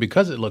everyone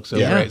because it looked so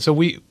great. So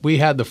we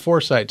had the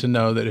foresight to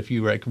know that if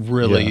you like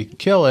really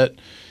kill it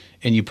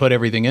and you put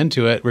everything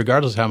into it,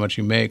 regardless of how much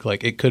you make,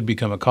 like it could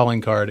become a calling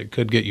card, it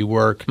could get you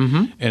work,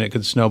 and it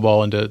could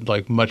snowball into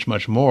like much,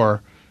 much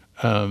more.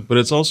 But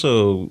it's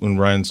also, when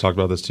Ryan's talked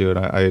about this too, and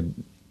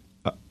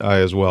I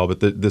as well, but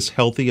this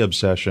healthy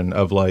obsession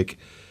of like,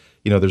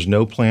 you know, there's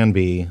no plan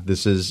B.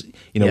 This is,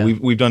 you know,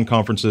 we've done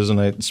conferences, and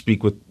I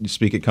speak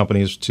at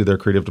companies to their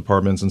creative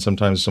departments, and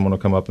sometimes someone will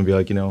come up and be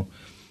like, you know,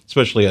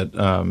 especially at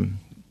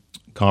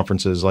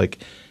conferences, like,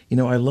 you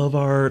know, I love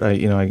art. I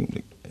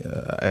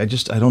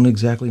don't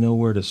exactly know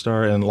where to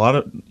start, and a lot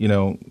of, you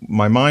know,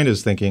 my mind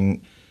is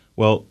thinking,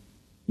 well,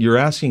 you're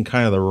asking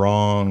kind of the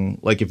wrong,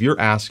 like if you're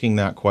asking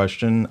that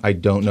question, I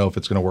don't know if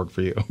it's going to work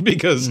for you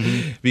because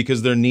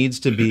there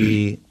needs to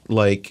be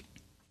like,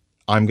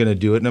 I'm going to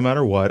do it no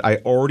matter what. I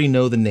already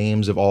know the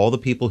names of all the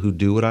people who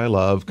do what I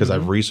love because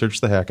I've researched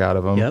the heck out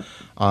of them. Yep.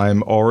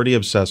 I'm already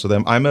obsessed with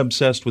them. I'm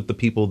obsessed with the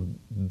people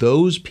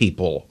those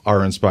people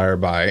are inspired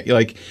by.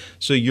 Like,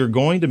 so you're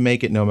going to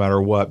make it no matter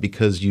what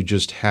because you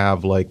just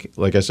have like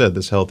I said,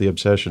 this healthy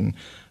obsession.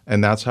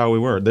 And that's how we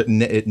were.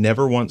 It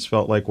never once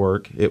felt like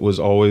work. It was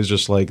always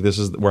just like,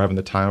 we're having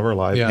the time of our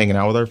life, hanging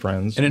out with our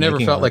friends. And it never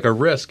felt like a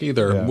risk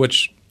either,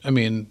 which, I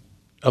mean,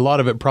 a lot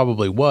of it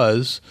probably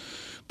was.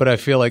 But I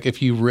feel like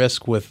if you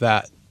risk with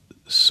that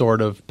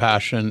sort of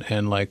passion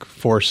and like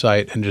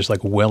foresight and just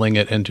like willing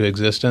it into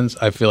existence,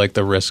 I feel like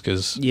the risk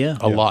is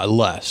a lot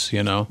less,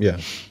 you know? Yeah.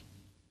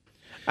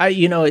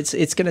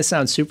 It's going to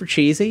sound super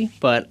cheesy,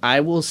 but I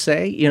will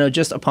say, you know,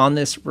 just upon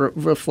this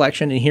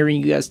reflection and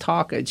hearing you guys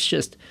talk, it's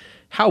just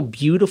how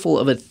beautiful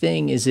of a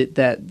thing is it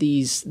that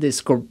this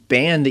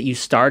band that you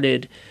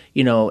started,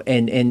 you know,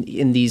 and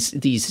in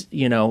these,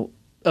 you know,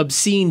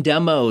 obscene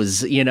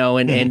demos, you know,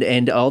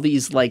 and all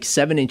these like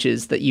 7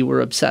 inches that you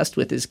were obsessed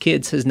with as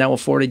kids has now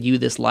afforded you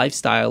this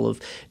lifestyle of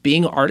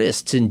being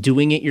artists and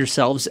doing it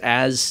yourselves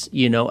as,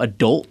 you know,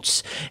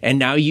 adults. And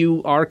now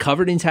you are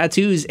covered in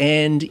tattoos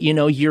and, you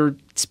know, you're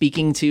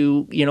speaking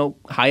to, you know,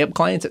 high up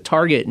clients at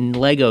Target and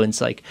Lego. And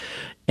it's like,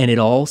 And it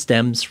all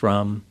stems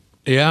from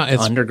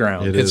it's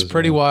underground. It's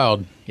pretty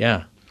wild.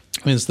 Yeah.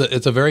 I mean,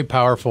 it's a very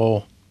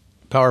powerful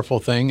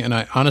thing, and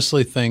I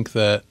honestly think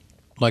that,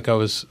 like I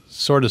was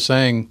sort of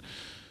saying,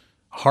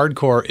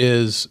 hardcore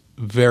is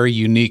very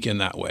unique in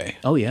that way.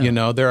 Oh, yeah. You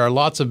know, there are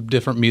lots of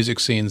different music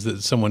scenes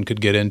that someone could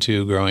get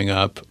into growing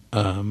up,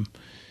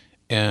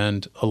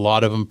 and a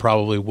lot of them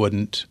probably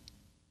wouldn't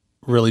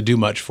really do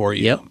much for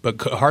you. Yep. But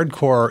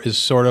hardcore is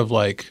sort of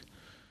like,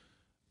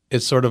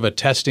 it's sort of a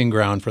testing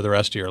ground for the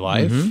rest of your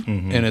life,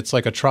 and it's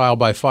like a trial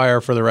by fire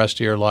for the rest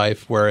of your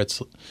life, where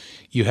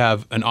you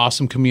have an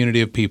awesome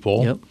community of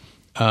people. Yep.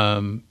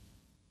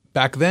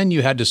 Back then,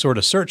 you had to sort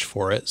of search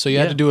for it, so you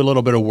had to do a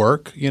little bit of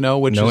work, you know,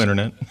 which No is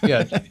internet.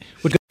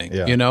 which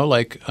you know,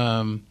 like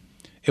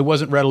it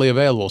wasn't readily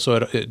available, so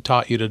it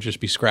taught you to just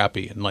be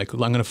scrappy and like, I'm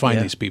going to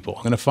find these people,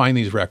 I'm going to find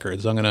these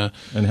records, I'm going to.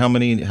 And how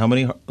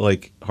many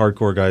like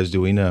hardcore guys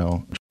do we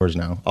know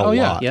now? A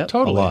lot. Yeah,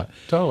 totally, a lot.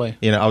 Totally.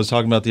 You know, I was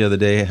talking about the other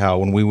day how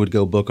when we would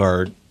go book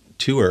our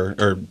tour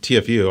or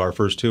TFU, our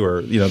first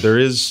tour, you know, there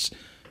is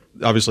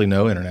obviously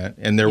no internet,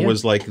 and there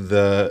was like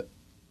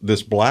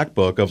this black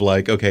book of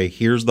like, okay,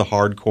 here's the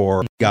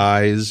hardcore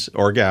guys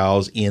or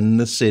gals in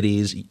the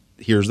cities.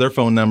 Here's their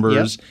phone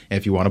numbers, and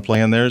if you want to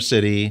play in their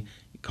city,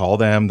 call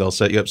them. They'll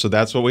set you up. So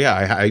that's what we.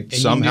 I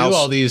somehow knew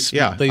all these.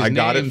 I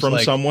got it names, from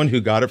like, someone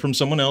who got it from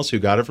someone else who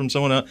got it from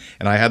someone else,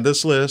 and I had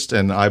this list,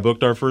 and I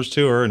booked our first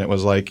tour, and it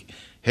was like,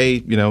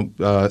 hey, you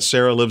know,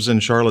 Sarah lives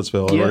in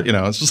Charlottesville, or you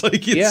know, it's just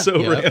like it's so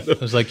random.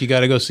 It was like, you got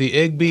to go see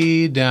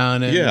Igby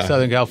down in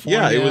Southern California.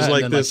 Yeah, it was and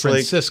like then, this,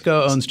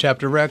 Francisco owns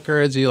Chapter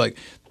Records.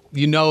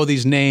 You know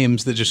these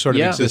names that just sort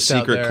of exist the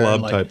secret out there,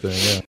 club and, type thing.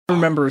 Yeah. I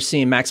remember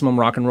seeing Maximum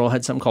Rock and Roll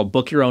had something called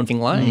Book Your Own Thing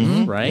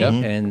Live, right? Yep.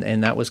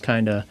 And that was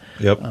kind of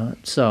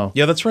so.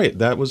 Yeah, that's right.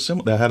 That was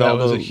similar. That had all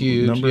was the a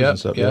huge numbers and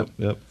stuff.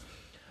 Yep.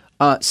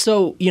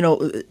 So, you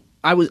know,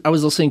 I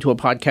was listening to a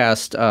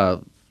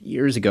podcast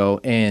years ago,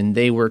 and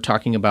they were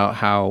talking about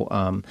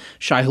how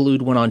Shai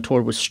Hulud went on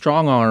tour with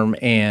Strong Arm,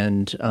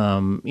 and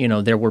you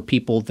know, there were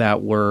people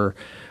that were.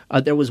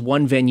 There was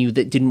one venue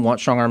that didn't want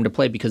Strong Arm to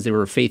play because they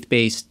were a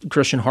faith-based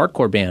Christian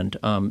hardcore band.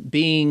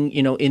 Being,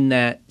 you know, in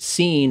that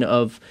scene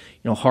of,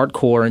 you know,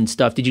 hardcore and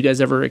stuff, did you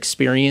guys ever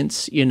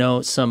experience, you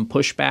know, some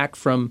pushback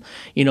from,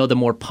 you know, the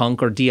more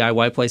punk or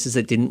DIY places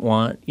that didn't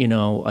want, you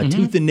know, a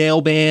tooth and nail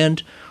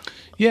band?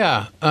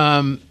 Yeah.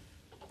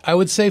 I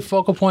would say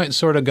Focal Point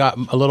sort of got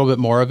a little bit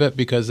more of it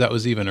because that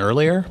was even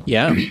earlier.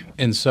 Yeah.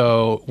 And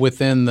so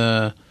within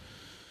the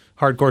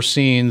hardcore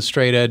scenes,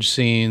 straight edge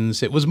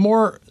scenes, it was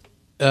more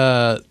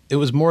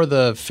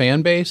the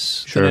fan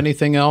base than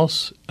anything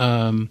else.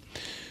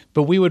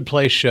 But we would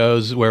play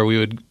shows where we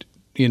would,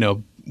 you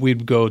know,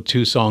 we'd go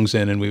 2 songs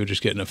in and we would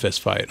just get in a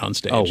fist fight on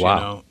stage. Oh,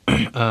 wow.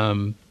 You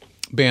know?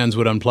 Bands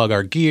would unplug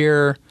our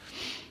gear,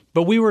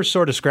 but we were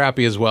sort of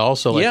scrappy as well.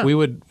 So like we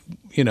would,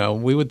 you know,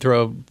 we would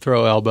throw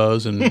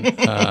elbows, and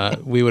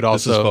we would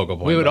also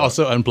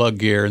also unplug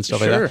gear and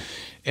stuff like that.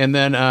 And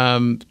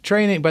then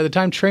training. By the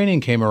time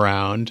training came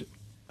around,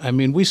 I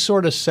mean, we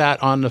sort of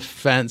sat on the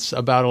fence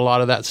about a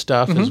lot of that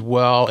stuff as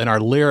well, and our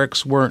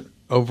lyrics weren't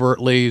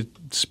overtly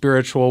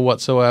spiritual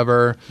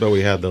whatsoever. But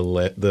we had the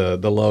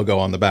logo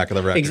on the back of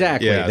the record.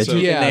 Exactly.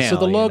 Yeah, so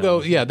the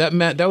logo,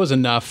 that was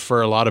enough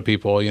for a lot of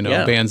people, you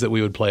know, bands that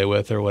we would play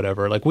with or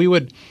whatever. Like we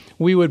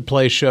would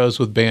play shows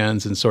with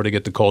bands and sort of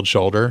get the cold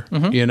shoulder,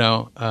 you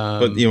know.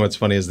 But you know what's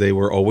funny is they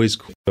were always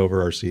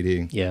over our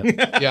CD. Yeah.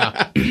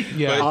 Yeah.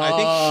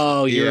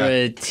 You're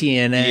a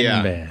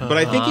TNN band. But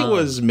I think it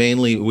was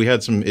mainly, we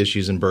had some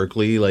issues in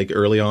Berkeley like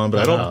early on,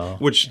 but I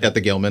don't, which at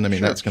the Gilman, I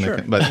mean, that's going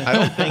to, but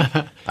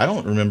I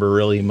don't remember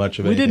really much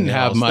of it. We didn't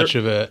have much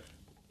of it.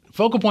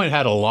 Focal Point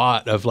had a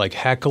lot of like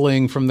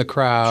heckling from the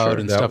crowd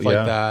and stuff like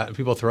that, and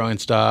people throwing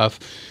stuff.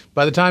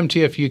 By the time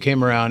TFU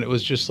came around, it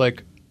was just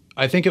like,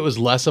 I think it was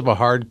less of a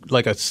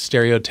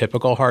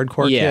stereotypical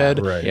hardcore kid,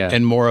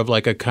 and more of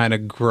like a kind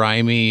of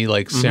grimy,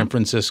 like San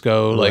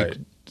Francisco, like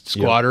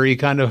squattery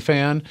kind of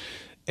fan.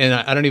 And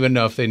I don't even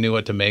know if they knew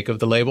what to make of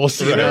the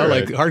labels. You know,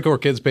 like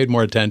hardcore kids paid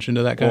more attention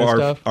to that kind of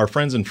stuff. Our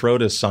friends in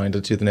Frodis signed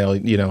to Tooth and Nail.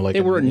 You know, like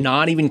they were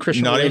not even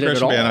Christian. Not even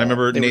Christian band. I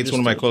remember Nate's one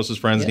of my closest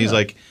friends, and he's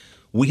like,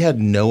 we had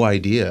no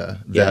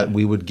idea that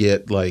we would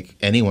get like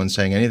anyone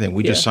saying anything.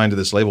 We just signed to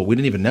this label. We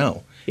didn't even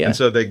know. Yeah. And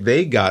so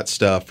they got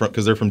stuff from,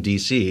 because they're from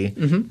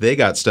DC. They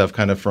got stuff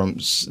kind of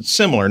from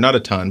similar, not a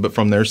ton, but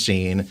from their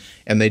scene,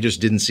 and they just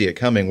didn't see it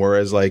coming.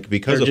 Whereas like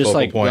because they're of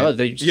Focal Point, oh,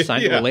 they just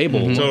signed to a label.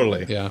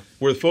 Totally. Yeah.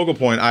 With Focal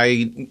Point,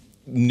 I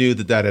knew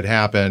that had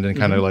happened, and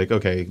kind of like,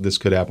 okay, this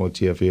could happen with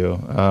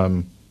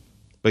TFU.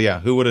 But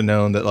yeah, who would have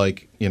known that,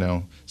 like, you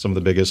know, some of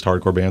the biggest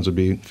hardcore bands would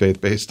be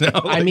faith-based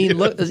now? Like, I mean,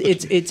 look,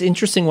 it's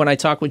interesting. When I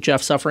talked with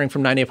Jeff Suffering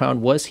from 90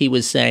 Pound, he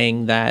was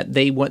saying that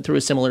they went through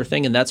a similar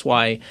thing, and that's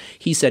why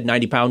he said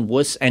 90 Pound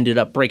Wuss ended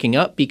up breaking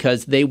up,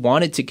 because they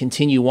wanted to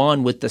continue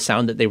on with the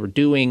sound that they were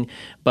doing,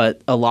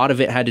 but a lot of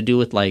it had to do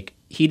with, like,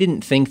 he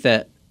didn't think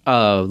that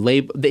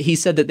he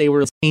said that they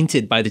were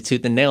tainted by the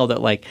Tooth and Nail, that,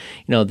 like,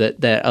 you know,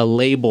 that a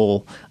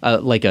label,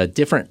 like a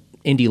different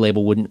indie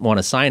label wouldn't want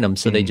to sign him,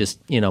 so they just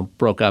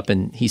broke up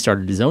and he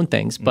started his own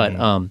things. But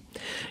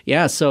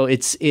so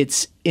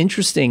it's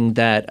interesting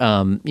that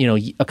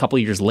a couple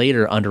of years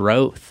later, Under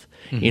Oath,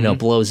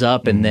 blows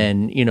up, and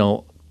then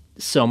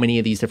so many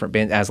of these different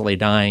bands, As I Lay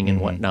Dying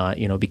and whatnot,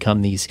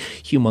 become these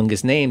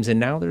humongous names, and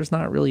now there's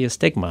not really a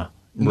stigma.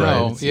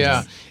 No,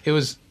 yeah, it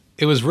was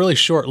really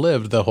short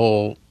lived. The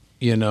whole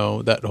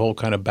that whole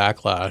kind of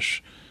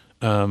backlash,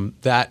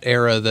 that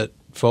era that.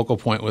 Focal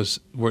Point was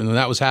when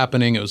that was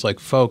happening. It was like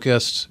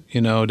Focused,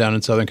 down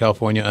in Southern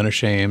California,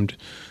 Unashamed,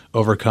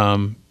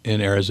 Overcome in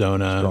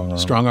Arizona,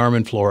 Strong Arm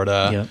in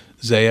Florida,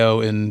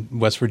 Zayo in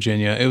West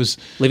Virginia. It was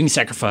Living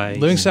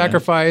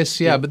Sacrifice.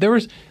 Yeah. But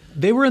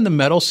they were in the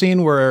metal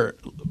scene where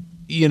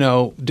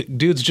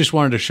dudes just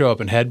wanted to show up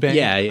and headbang.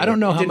 Yeah, I don't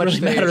know how much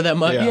really matter that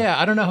much. Yeah,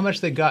 I don't know how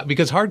much they got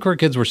because hardcore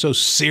kids were so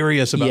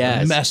serious about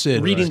the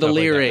message, reading the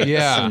lyrics.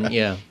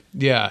 Like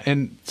yeah,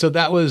 and so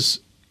that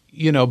was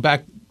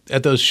back.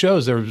 At those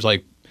shows, there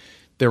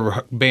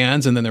were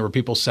bands, and then there were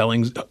people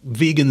selling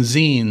vegan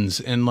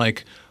zines and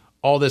like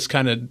all this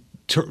kind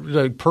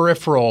of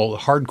peripheral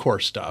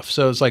hardcore stuff.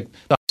 So it's like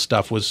that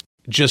stuff was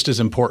just as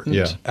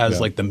important as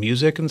like the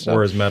music and stuff.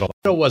 Or as metal.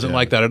 It wasn't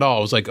like that at all.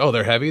 It was like, oh,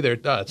 they're heavy.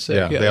 It's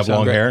sick. They have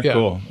long hair. Yeah.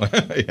 Cool.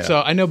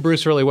 So I know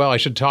Bruce really well. I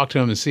should talk to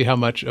him and see how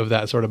much of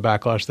that sort of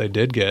backlash they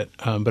did get.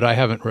 But I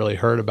haven't really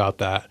heard about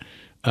that.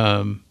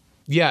 And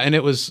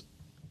it was.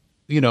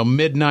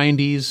 Mid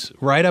 90s,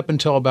 right up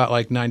until about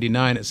like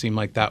 99, it seemed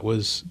like that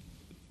was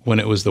when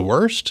it was the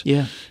worst.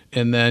 Yeah.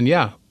 And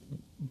then,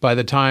 by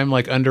the time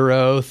like Under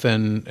Oath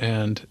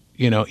and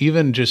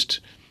even just,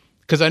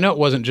 because I know it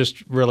wasn't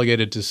just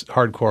relegated to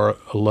hardcore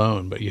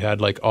alone, but you had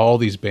like all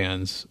these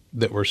bands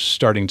that were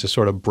starting to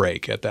sort of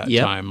break at that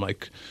time,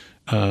 like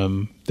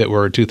that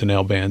were tooth and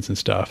nail bands and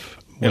stuff.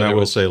 And I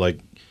will say like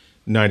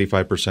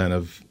 95%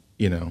 of,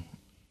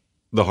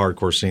 the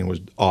hardcore scene was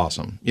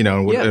awesome,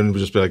 and would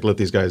just be like, let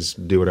these guys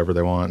do whatever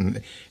they want.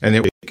 And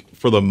it was,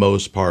 for the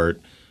most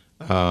part,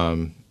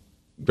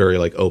 very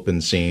like open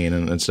scene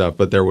and stuff.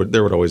 But there would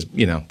always,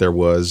 there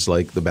was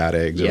like the bad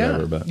eggs or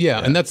whatever. But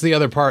and that's the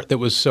other part that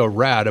was so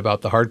rad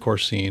about the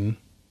hardcore scene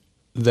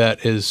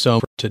that is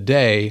so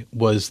today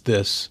was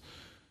this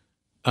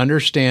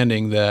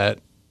understanding that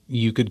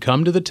you could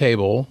come to the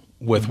table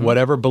with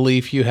whatever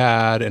belief you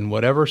had and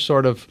whatever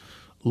sort of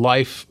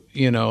life,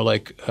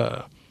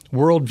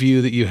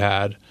 worldview that you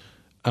had,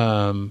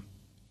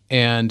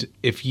 and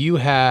if you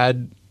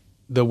had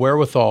the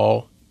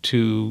wherewithal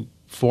to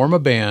form a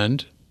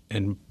band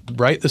and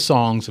write the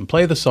songs and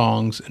play the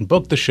songs and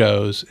book the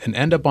shows and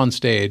end up on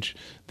stage,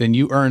 then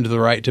you earned the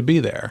right to be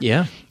there.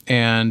 Yeah.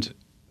 And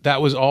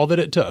that was all that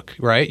it took,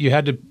 right? You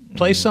had to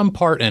play some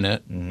part in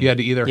it. You had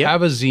to either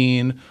have a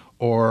zine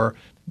or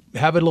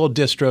have a little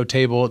distro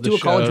table at the shows.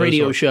 Do a college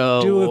radio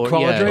show. Do a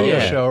college radio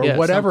show or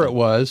whatever something. It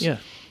was. Yeah.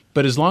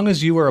 But as long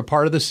as you were a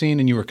part of the scene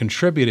and you were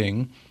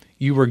contributing,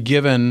 you were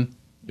given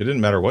it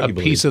didn't matter what a you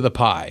believed. piece of the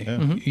pie,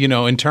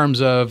 in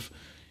terms of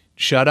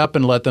shut up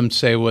and let them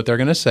say what they're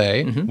going to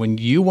say. When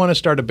you want to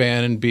start a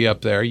band and be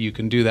up there, you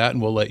can do that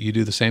and we'll let you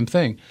do the same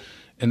thing.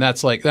 And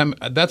that's like,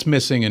 that's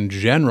missing in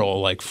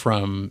general, like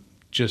from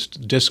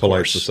just discourse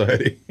polite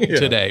society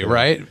today,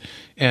 right?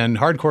 And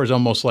hardcore is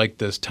almost like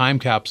this time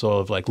capsule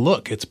of like,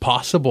 look, it's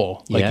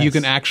possible. Like you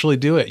can actually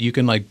do it. You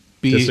can like,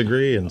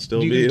 disagree and still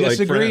be like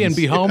friends. And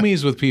be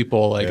homies with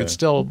people. Like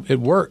it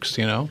works,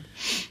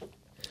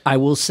 I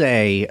will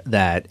say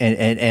that,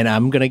 and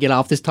I'm going to get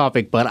off this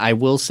topic, but I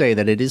will say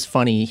that it is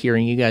funny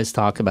hearing you guys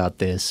talk about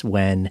this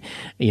when,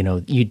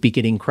 you'd be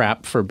getting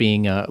crap for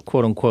being a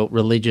quote unquote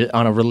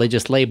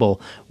religious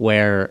label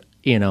where,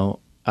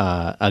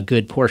 a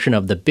good portion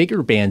of the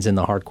bigger bands in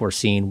the hardcore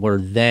scene were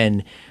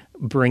then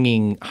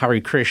bringing Hare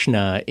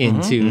Krishna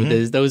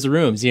into those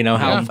rooms.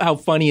 How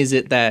funny is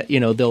it that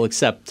they'll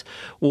accept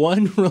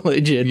one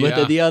religion,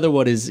 but the other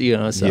one is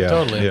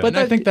totally. But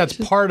I think that's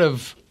part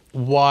of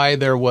why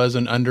there was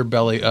an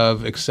underbelly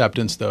of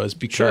acceptance, though, is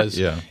because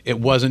it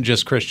wasn't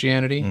just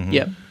Christianity.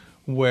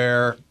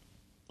 Where,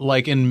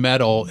 like in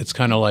metal, it's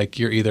kind of like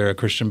you're either a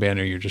Christian band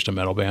or you're just a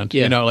metal band.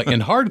 Like in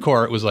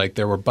hardcore, it was like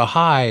there were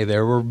Baha'i,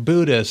 there were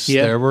Buddhists,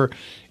 there were,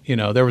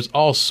 there was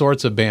all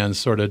sorts of bands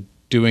sort of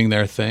doing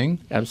their thing.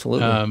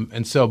 Absolutely.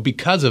 And so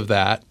because of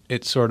that,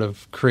 it sort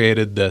of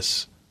created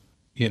this,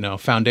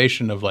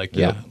 foundation of like,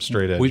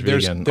 straight edge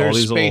vegan. There's all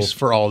these space little,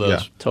 for all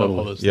those. Totally.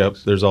 All those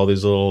things. There's all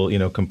these little,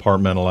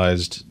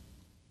 compartmentalized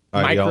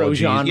micro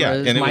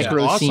genres, and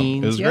micro awesome.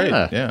 scenes. It was great.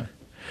 Yeah.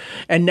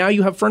 And now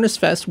you have Furnace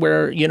Fest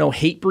where,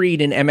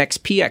 Hatebreed and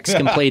MXPX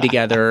can play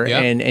together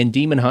and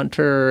Demon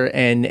Hunter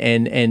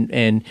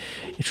and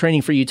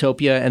Training for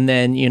Utopia and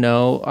then,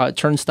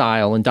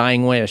 Turnstile and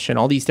Dying Wish and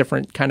all these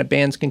different kind of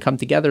bands can come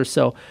together.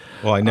 So,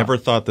 well, I never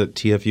thought that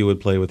TFU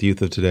would play with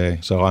Youth of Today,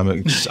 so I'm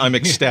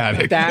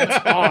ecstatic.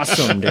 That's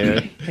awesome,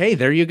 dude. Hey,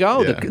 there you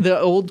go. Yeah. The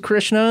old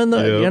Krishna and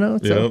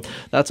the,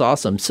 that's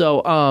awesome.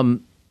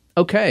 So,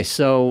 okay,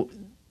 so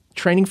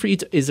Training for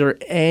Utopia, is there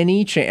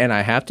any chance, and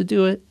I have to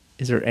do it,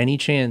 is there any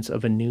chance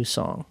of a new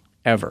song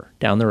ever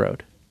down the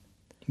road?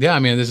 Yeah, I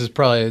mean, this is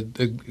probably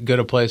as good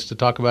a place to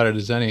talk about it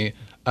as any.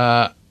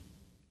 I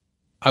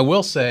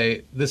will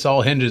say this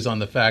all hinges on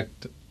the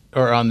fact,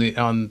 or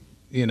on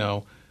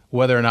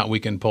whether or not we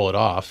can pull it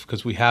off,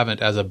 because we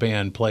haven't, as a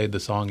band, played the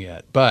song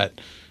yet. But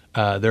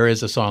there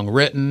is a song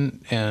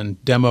written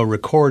and demo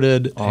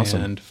recorded,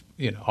 and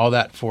all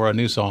that for a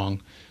new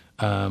song,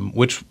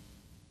 which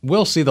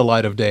will see the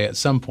light of day at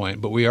some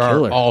point. But we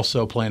are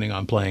also planning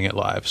on playing it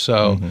live.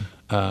 So,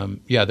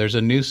 there's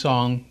a new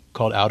song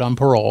called Out on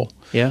Parole.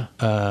 Yeah.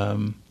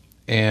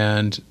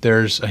 And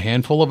there's a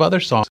handful of other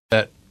songs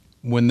that,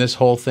 when this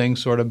whole thing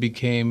sort of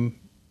became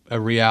a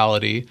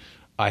reality,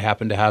 I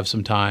happened to have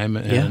some time,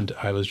 and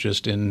I was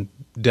just in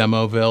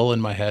Demoville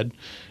in my head.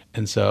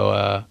 And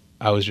so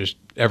I was just,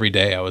 every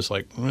day I was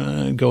like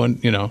going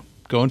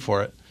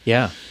for it.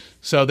 Yeah.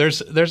 So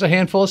there's a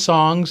handful of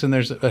songs, and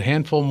there's a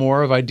handful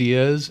more of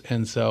ideas.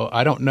 And so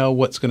I don't know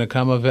what's going to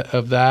come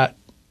of that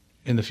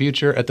in the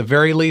future. At the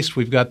very least,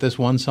 we've got this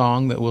one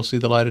song that will see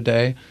the light of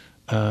day.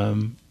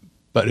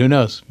 But who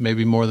knows?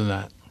 Maybe more than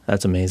that.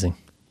 That's amazing.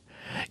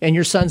 And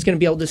your son's going to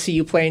be able to see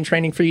you play in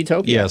Training for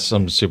Utopia? Yes,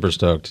 I'm super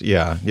stoked.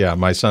 Yeah.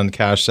 My son,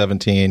 Cash,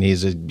 17,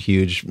 he's a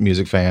huge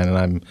music fan, and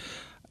I'm,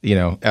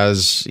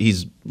 as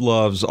he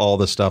loves all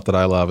the stuff that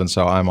I love, and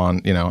so I'm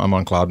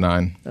on cloud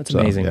nine. That's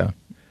amazing. Yeah.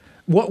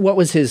 What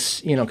was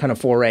his, kind of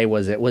foray?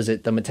 Was it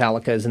the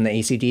Metallicas and the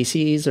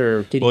AC/DCs,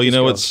 or did he?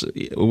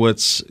 Well,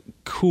 what's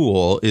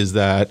cool is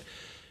that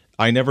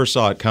I never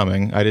saw it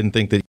coming. I didn't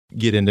think that he'd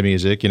get into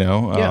music, and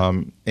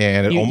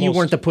it you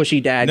weren't the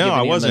pushy dad. No,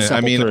 I wasn't.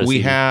 I mean, we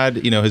had,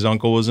 his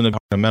uncle was in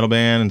a metal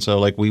band, and so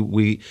like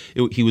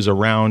he was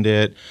around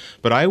it,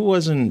 but I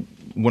wasn't.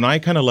 When I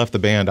kind of left the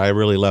band, I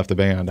really left the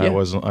band. Yeah.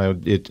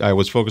 I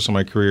was focused on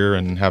my career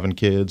and having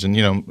kids and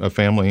a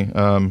family.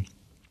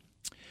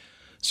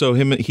 So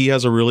he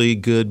has a really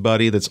good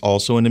buddy that's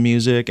also into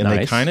music, and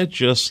they kind of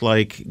just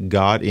like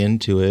got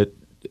into it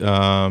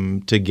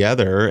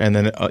together, and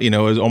then it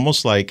was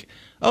almost like,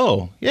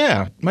 oh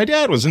yeah, my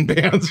dad was in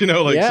bands,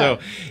 so.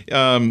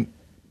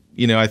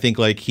 I think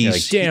like he's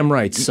like, damn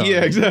right, son.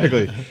 Yeah,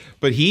 exactly.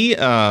 But he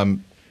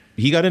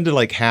got into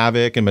like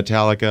Havoc and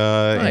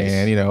Metallica,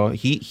 and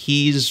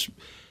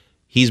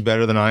he's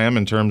better than I am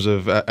in terms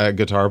of a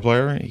guitar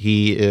player.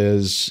 He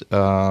is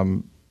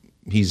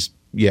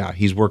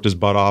he's worked his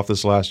butt off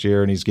this last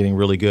year, and he's getting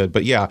really good.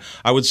 But yeah,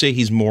 I would say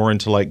he's more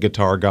into like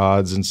guitar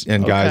gods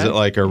and guys that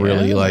like are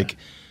really like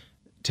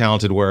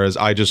talented, whereas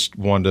I just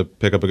wanted to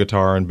pick up a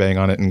guitar and bang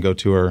on it and go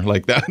tour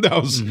like that.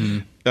 That was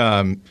we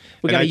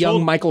got a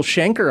young Michael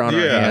Schenker on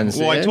our hands.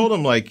 Well, I told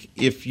him like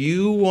if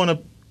you want to,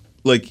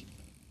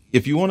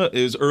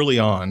 it was early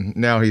on.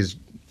 Now he's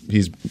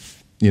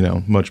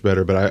much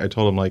better. But I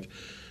told him like,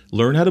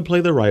 learn how to play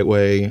the right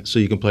way so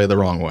you can play the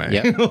wrong way.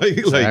 Yeah,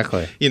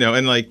 exactly.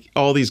 And like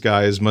all these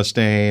guys,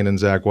 Mustaine and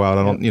Zach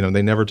Wild,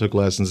 they never took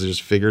lessons. They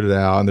just figured it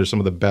out, and they're some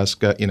of the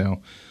best guys,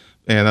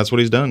 and that's what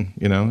he's done,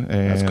 and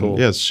that's cool.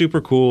 Yeah, it's super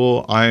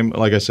cool. I'm,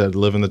 like I said,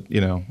 living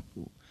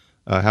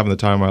having the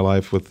time of my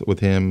life with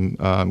him,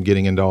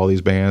 getting into all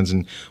these bands,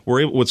 and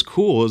what's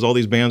cool is all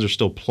these bands are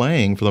still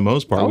playing for the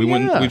most part.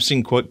 We've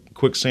seen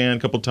Quicksand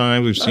a couple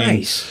times.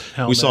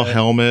 We saw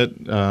Helmet.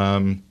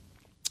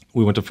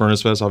 We went to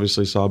Furnace Fest,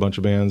 obviously saw a bunch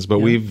of bands, but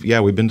we've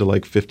been to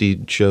like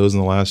 50 shows in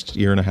the last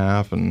year and a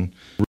half, and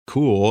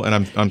cool.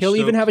 And he'll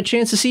even have a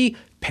chance to see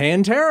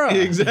Pantera.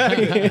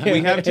 Exactly.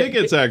 We have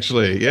tickets,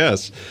 actually.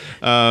 Yes.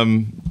 I've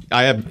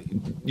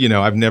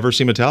never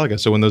seen Metallica,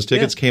 so when those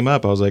tickets came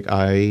up, I was like,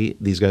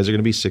 these guys are going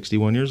to be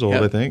 61 years old.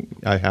 I think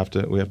we have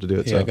to do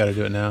it. Yeah, I got to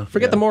do it now.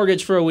 Forget the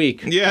mortgage for a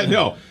week. Yeah,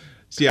 no.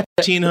 So yeah,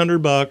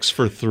 $1,500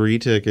 for 3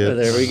 tickets. Oh,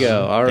 there we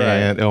go. All right.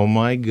 And oh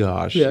my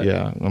gosh.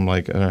 Yeah. I'm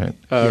like, all right.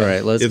 All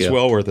right, let's go. It's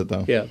well worth it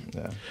though. Yeah.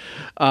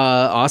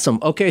 Awesome.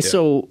 Okay,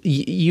 so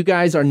you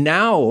guys are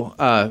now,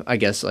 I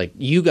guess, like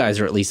you guys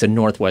are at least the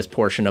Northwest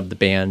portion of the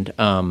band,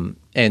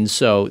 and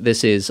so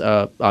this is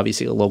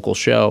obviously a local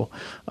show.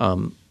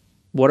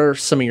 What are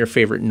some of your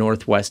favorite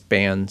Northwest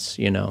bands,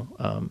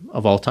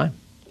 of all time?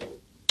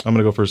 I'm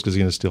gonna go first because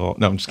he's gonna steal all.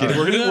 No, I'm just kidding.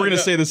 We're gonna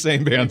say the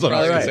same bands.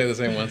 Probably gonna say the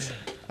same ones.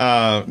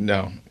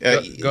 No.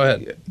 Go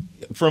ahead.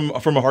 From a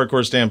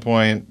hardcore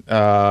standpoint,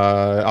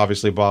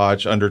 obviously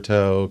Botch,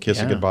 Undertow,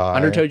 Kiss It Goodbye.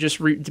 Undertow just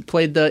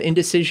played the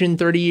Indecision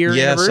 30-year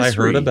anniversary. Yes, I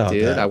heard about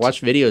that. I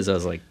watched videos. I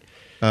was like,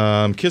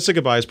 Kiss It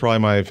Goodbye is probably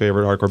my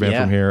favorite hardcore band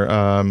from here.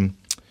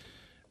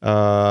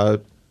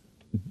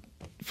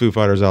 Foo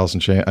Fighters, Alice in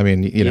Chains. I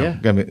mean,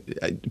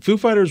 Foo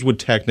Fighters would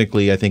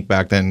technically, I think,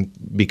 back then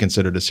be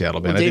considered a Seattle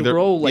band. Well, Dave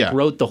Grohl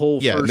wrote the whole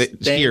first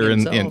thing here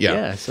himself. I'm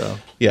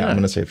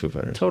going to say Foo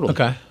Fighters. Totally.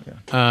 Okay.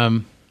 Yeah.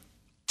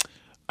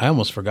 I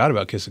almost forgot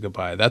about Kiss It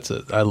Goodbye. I love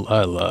it. I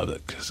love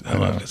Kiss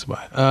It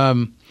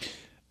Goodbye.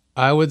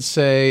 I would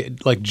say,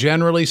 like,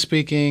 generally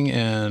speaking,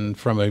 and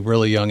from a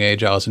really young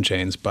age, Alice in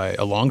Chains by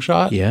a long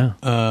shot. Yeah.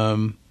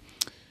 I'm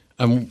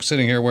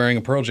sitting here wearing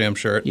a Pearl Jam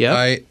shirt.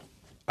 Yeah.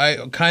 I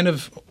kind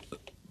of,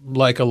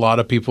 like a lot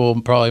of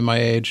people probably my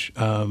age,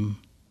 kind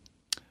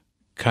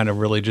of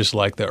really just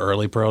like the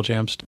early Pearl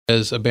Jam.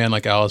 As a band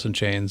like Alice in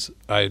Chains,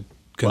 I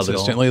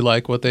consistently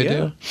like what they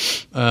do.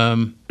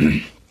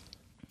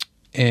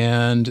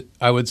 And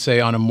I would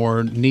say on a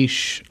more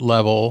niche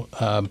level,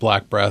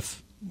 Black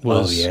Breath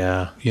was,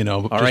 you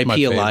know, just my R.I.P.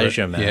 favorite.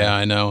 Elijah, man. Yeah,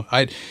 I know.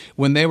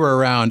 When they were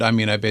around, I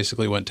mean, I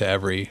basically went to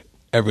every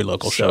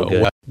local show.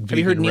 Good. Have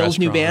you heard Neil's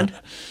new band?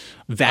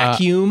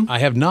 Vacuum? I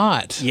have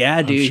not.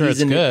 Yeah, dude. I'm sure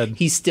it's good.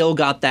 He's still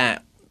got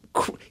that.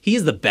 He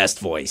has the best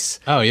voice.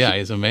 Oh, yeah.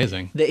 He's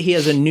amazing. He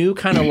has a new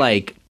kind of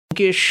like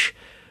punkish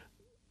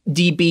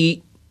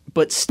D-beat,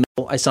 but still,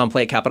 I saw him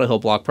play at Capitol Hill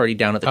Block Party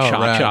down at the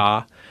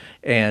Cha-Cha.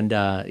 And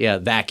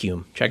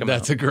Vacuum. Check him out.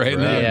 That's a great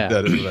name. Yeah.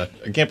 That is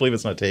I can't believe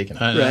it's not taken.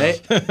 Right?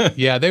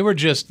 Yeah, they were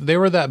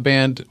that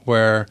band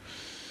where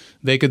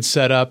they could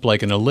set up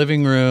like in a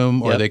living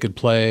room or they could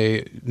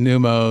play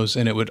Numos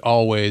and it would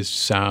always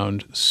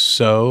sound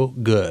so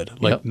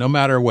good. Like no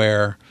matter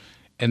where.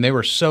 And they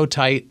were so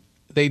tight.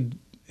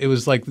 It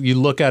was like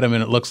you look at them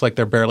and it looks like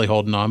they're barely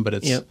holding on, but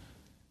it's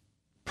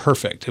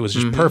perfect. It was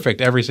just perfect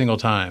every single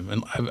time.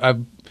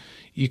 And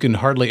you can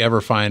hardly ever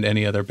find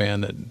any other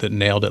band that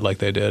nailed it like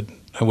they did.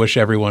 I wish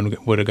everyone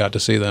would have got to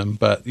see them.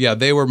 But yeah,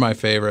 they were my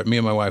favorite. Me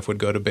and my wife would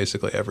go to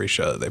basically every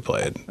show that they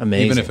played.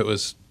 Amazing. Even if it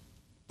was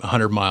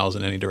 100 miles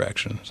in any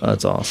direction. So.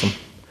 That's awesome.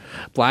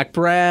 Black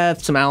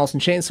Breath, some Alice in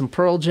Chains, some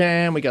Pearl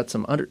Jam. We got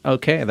some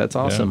Okay, that's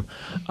awesome.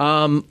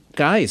 Yeah.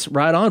 Guys,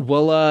 right on.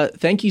 Well,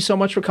 thank you so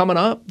much for coming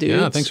up, dude.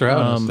 Yeah, thanks for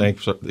having us.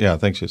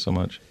 Thanks you so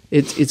much.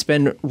 It's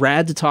been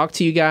rad to talk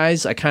to you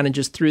guys. I kind of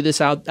just threw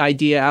this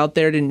idea out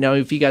there. Didn't know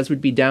if you guys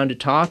would be down to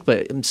talk,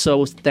 but I'm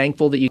so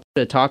thankful that you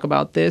to talk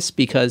about this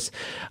because,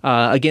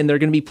 again, they're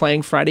going to be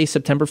playing Friday,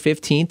 September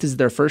 15th. This is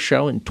their first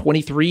show in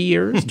 23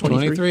 years.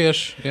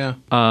 23-ish,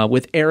 yeah.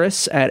 With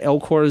Eris at El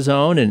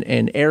Corazon.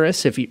 And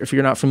Eris, if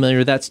you're not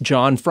familiar, that's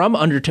John from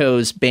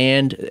Undertow's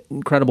band,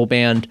 incredible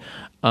band.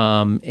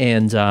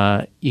 And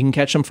you can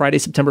catch them Friday,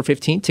 September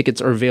 15th. Tickets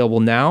are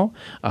available now.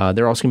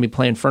 They're also going to be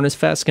playing Furnace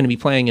Fest. Going to be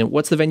playing in,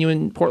 what's the venue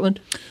in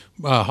Portland?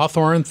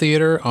 Hawthorne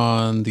Theater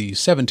on the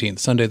 17th,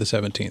 Sunday the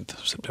 17th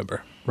of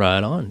September.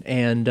 Right on.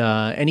 And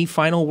any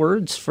final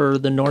words for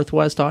the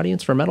Northwest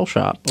audience for Metal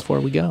Shop before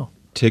we go?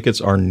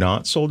 Tickets are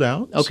not sold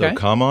out, so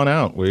come on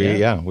out.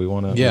 We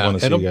want to see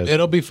you guys.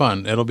 It'll be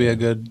fun. It'll be a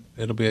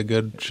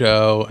good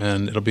show,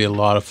 and it'll be a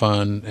lot of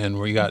fun. And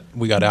we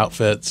got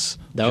outfits.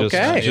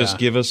 Okay, just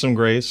give us some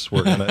grace.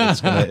 We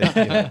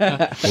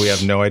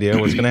have no idea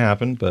what's gonna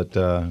happen, but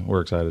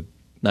we're excited.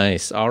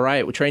 Nice. All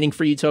right. We're training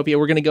for Utopia.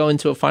 We're gonna go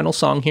into a final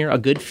song here. A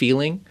Good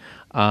Feeling.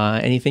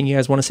 Anything you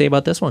guys want to say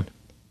about this one?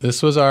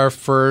 This was our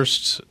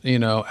first.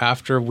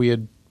 After we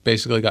had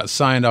basically got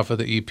signed off of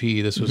the EP.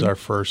 This was our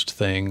first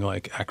thing,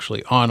 like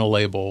actually on a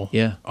label,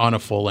 on a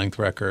full-length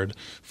record.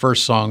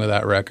 First song of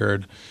that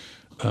record.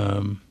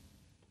 I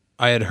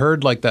had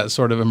heard like that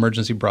sort of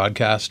emergency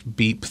broadcast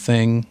beep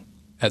thing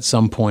at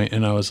some point,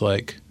 and I was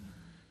like,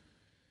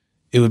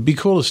 it would be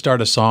cool to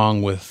start a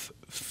song with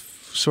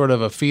sort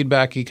of a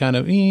feedbacky kind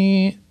of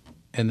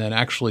and then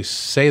actually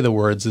say the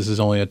words, "This is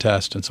only a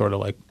test," and sort of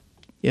like,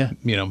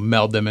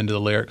 meld them into the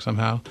lyric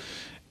somehow.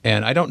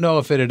 And I don't know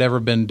if it had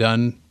ever been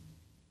done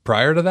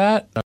prior to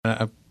that.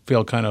 I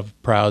feel kind of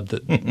proud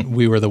that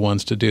we were the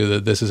ones to do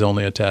that. This is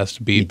only a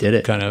test. Beat, did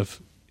it. Kind of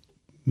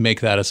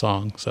make that a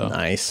song. So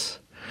nice.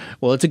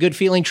 Well, it's a good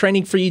feeling.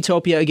 Training for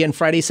Utopia again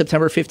Friday,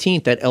 September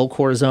 15th at El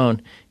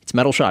Corazon. It's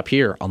Metal Shop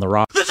here on The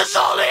Rock. This is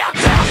only a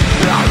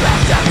test. Not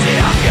left empty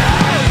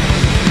again.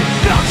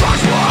 No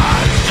choice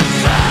words to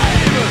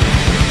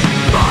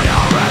save. But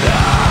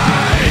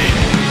already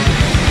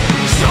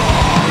solid.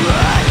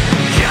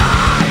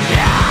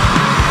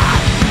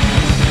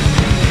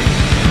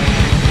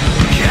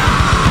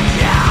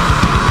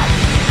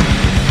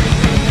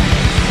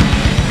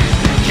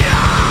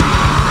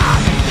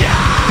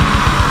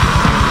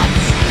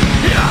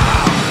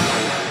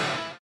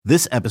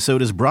 This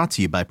episode is brought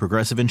to you by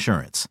Progressive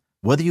Insurance.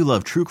 Whether you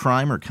love true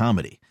crime or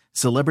comedy,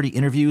 celebrity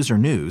interviews or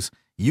news,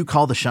 you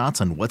call the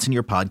shots on what's in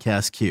your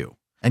podcast queue.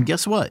 And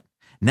guess what?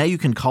 Now you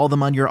can call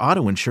them on your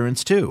auto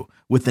insurance too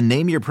with the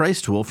Name Your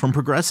Price tool from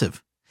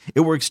Progressive.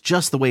 It works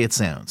just the way it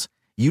sounds.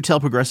 You tell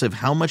Progressive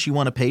how much you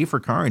want to pay for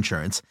car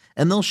insurance,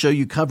 and they'll show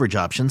you coverage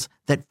options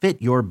that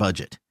fit your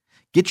budget.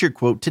 Get your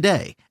quote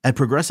today at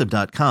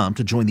Progressive.com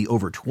to join the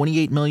over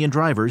 28 million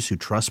drivers who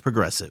trust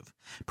Progressive.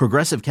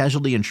 Progressive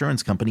Casualty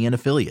Insurance Company and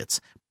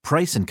Affiliates.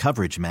 Price and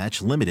coverage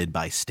match limited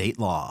by state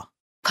law.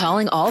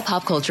 Calling all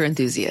pop culture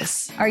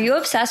enthusiasts. Are you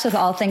obsessed with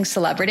all things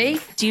celebrity?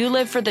 Do you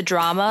live for the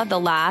drama, the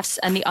laughs,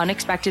 and the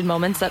unexpected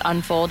moments that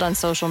unfold on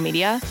social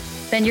media?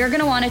 Then you're going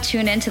to want to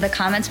tune in to the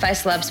Comments by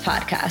Celebs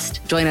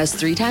podcast. Join us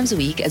 3 times a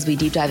week as we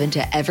deep dive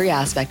into every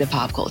aspect of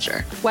pop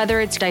culture. Whether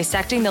it's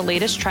dissecting the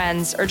latest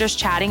trends or just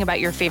chatting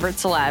about your favorite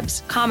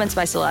celebs, Comments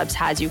by Celebs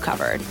has you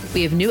covered.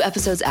 We have new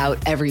episodes out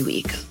every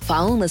week.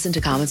 Follow and listen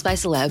to Comments by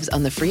Celebs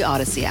on the free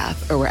Odyssey app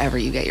or wherever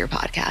you get your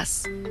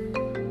podcasts.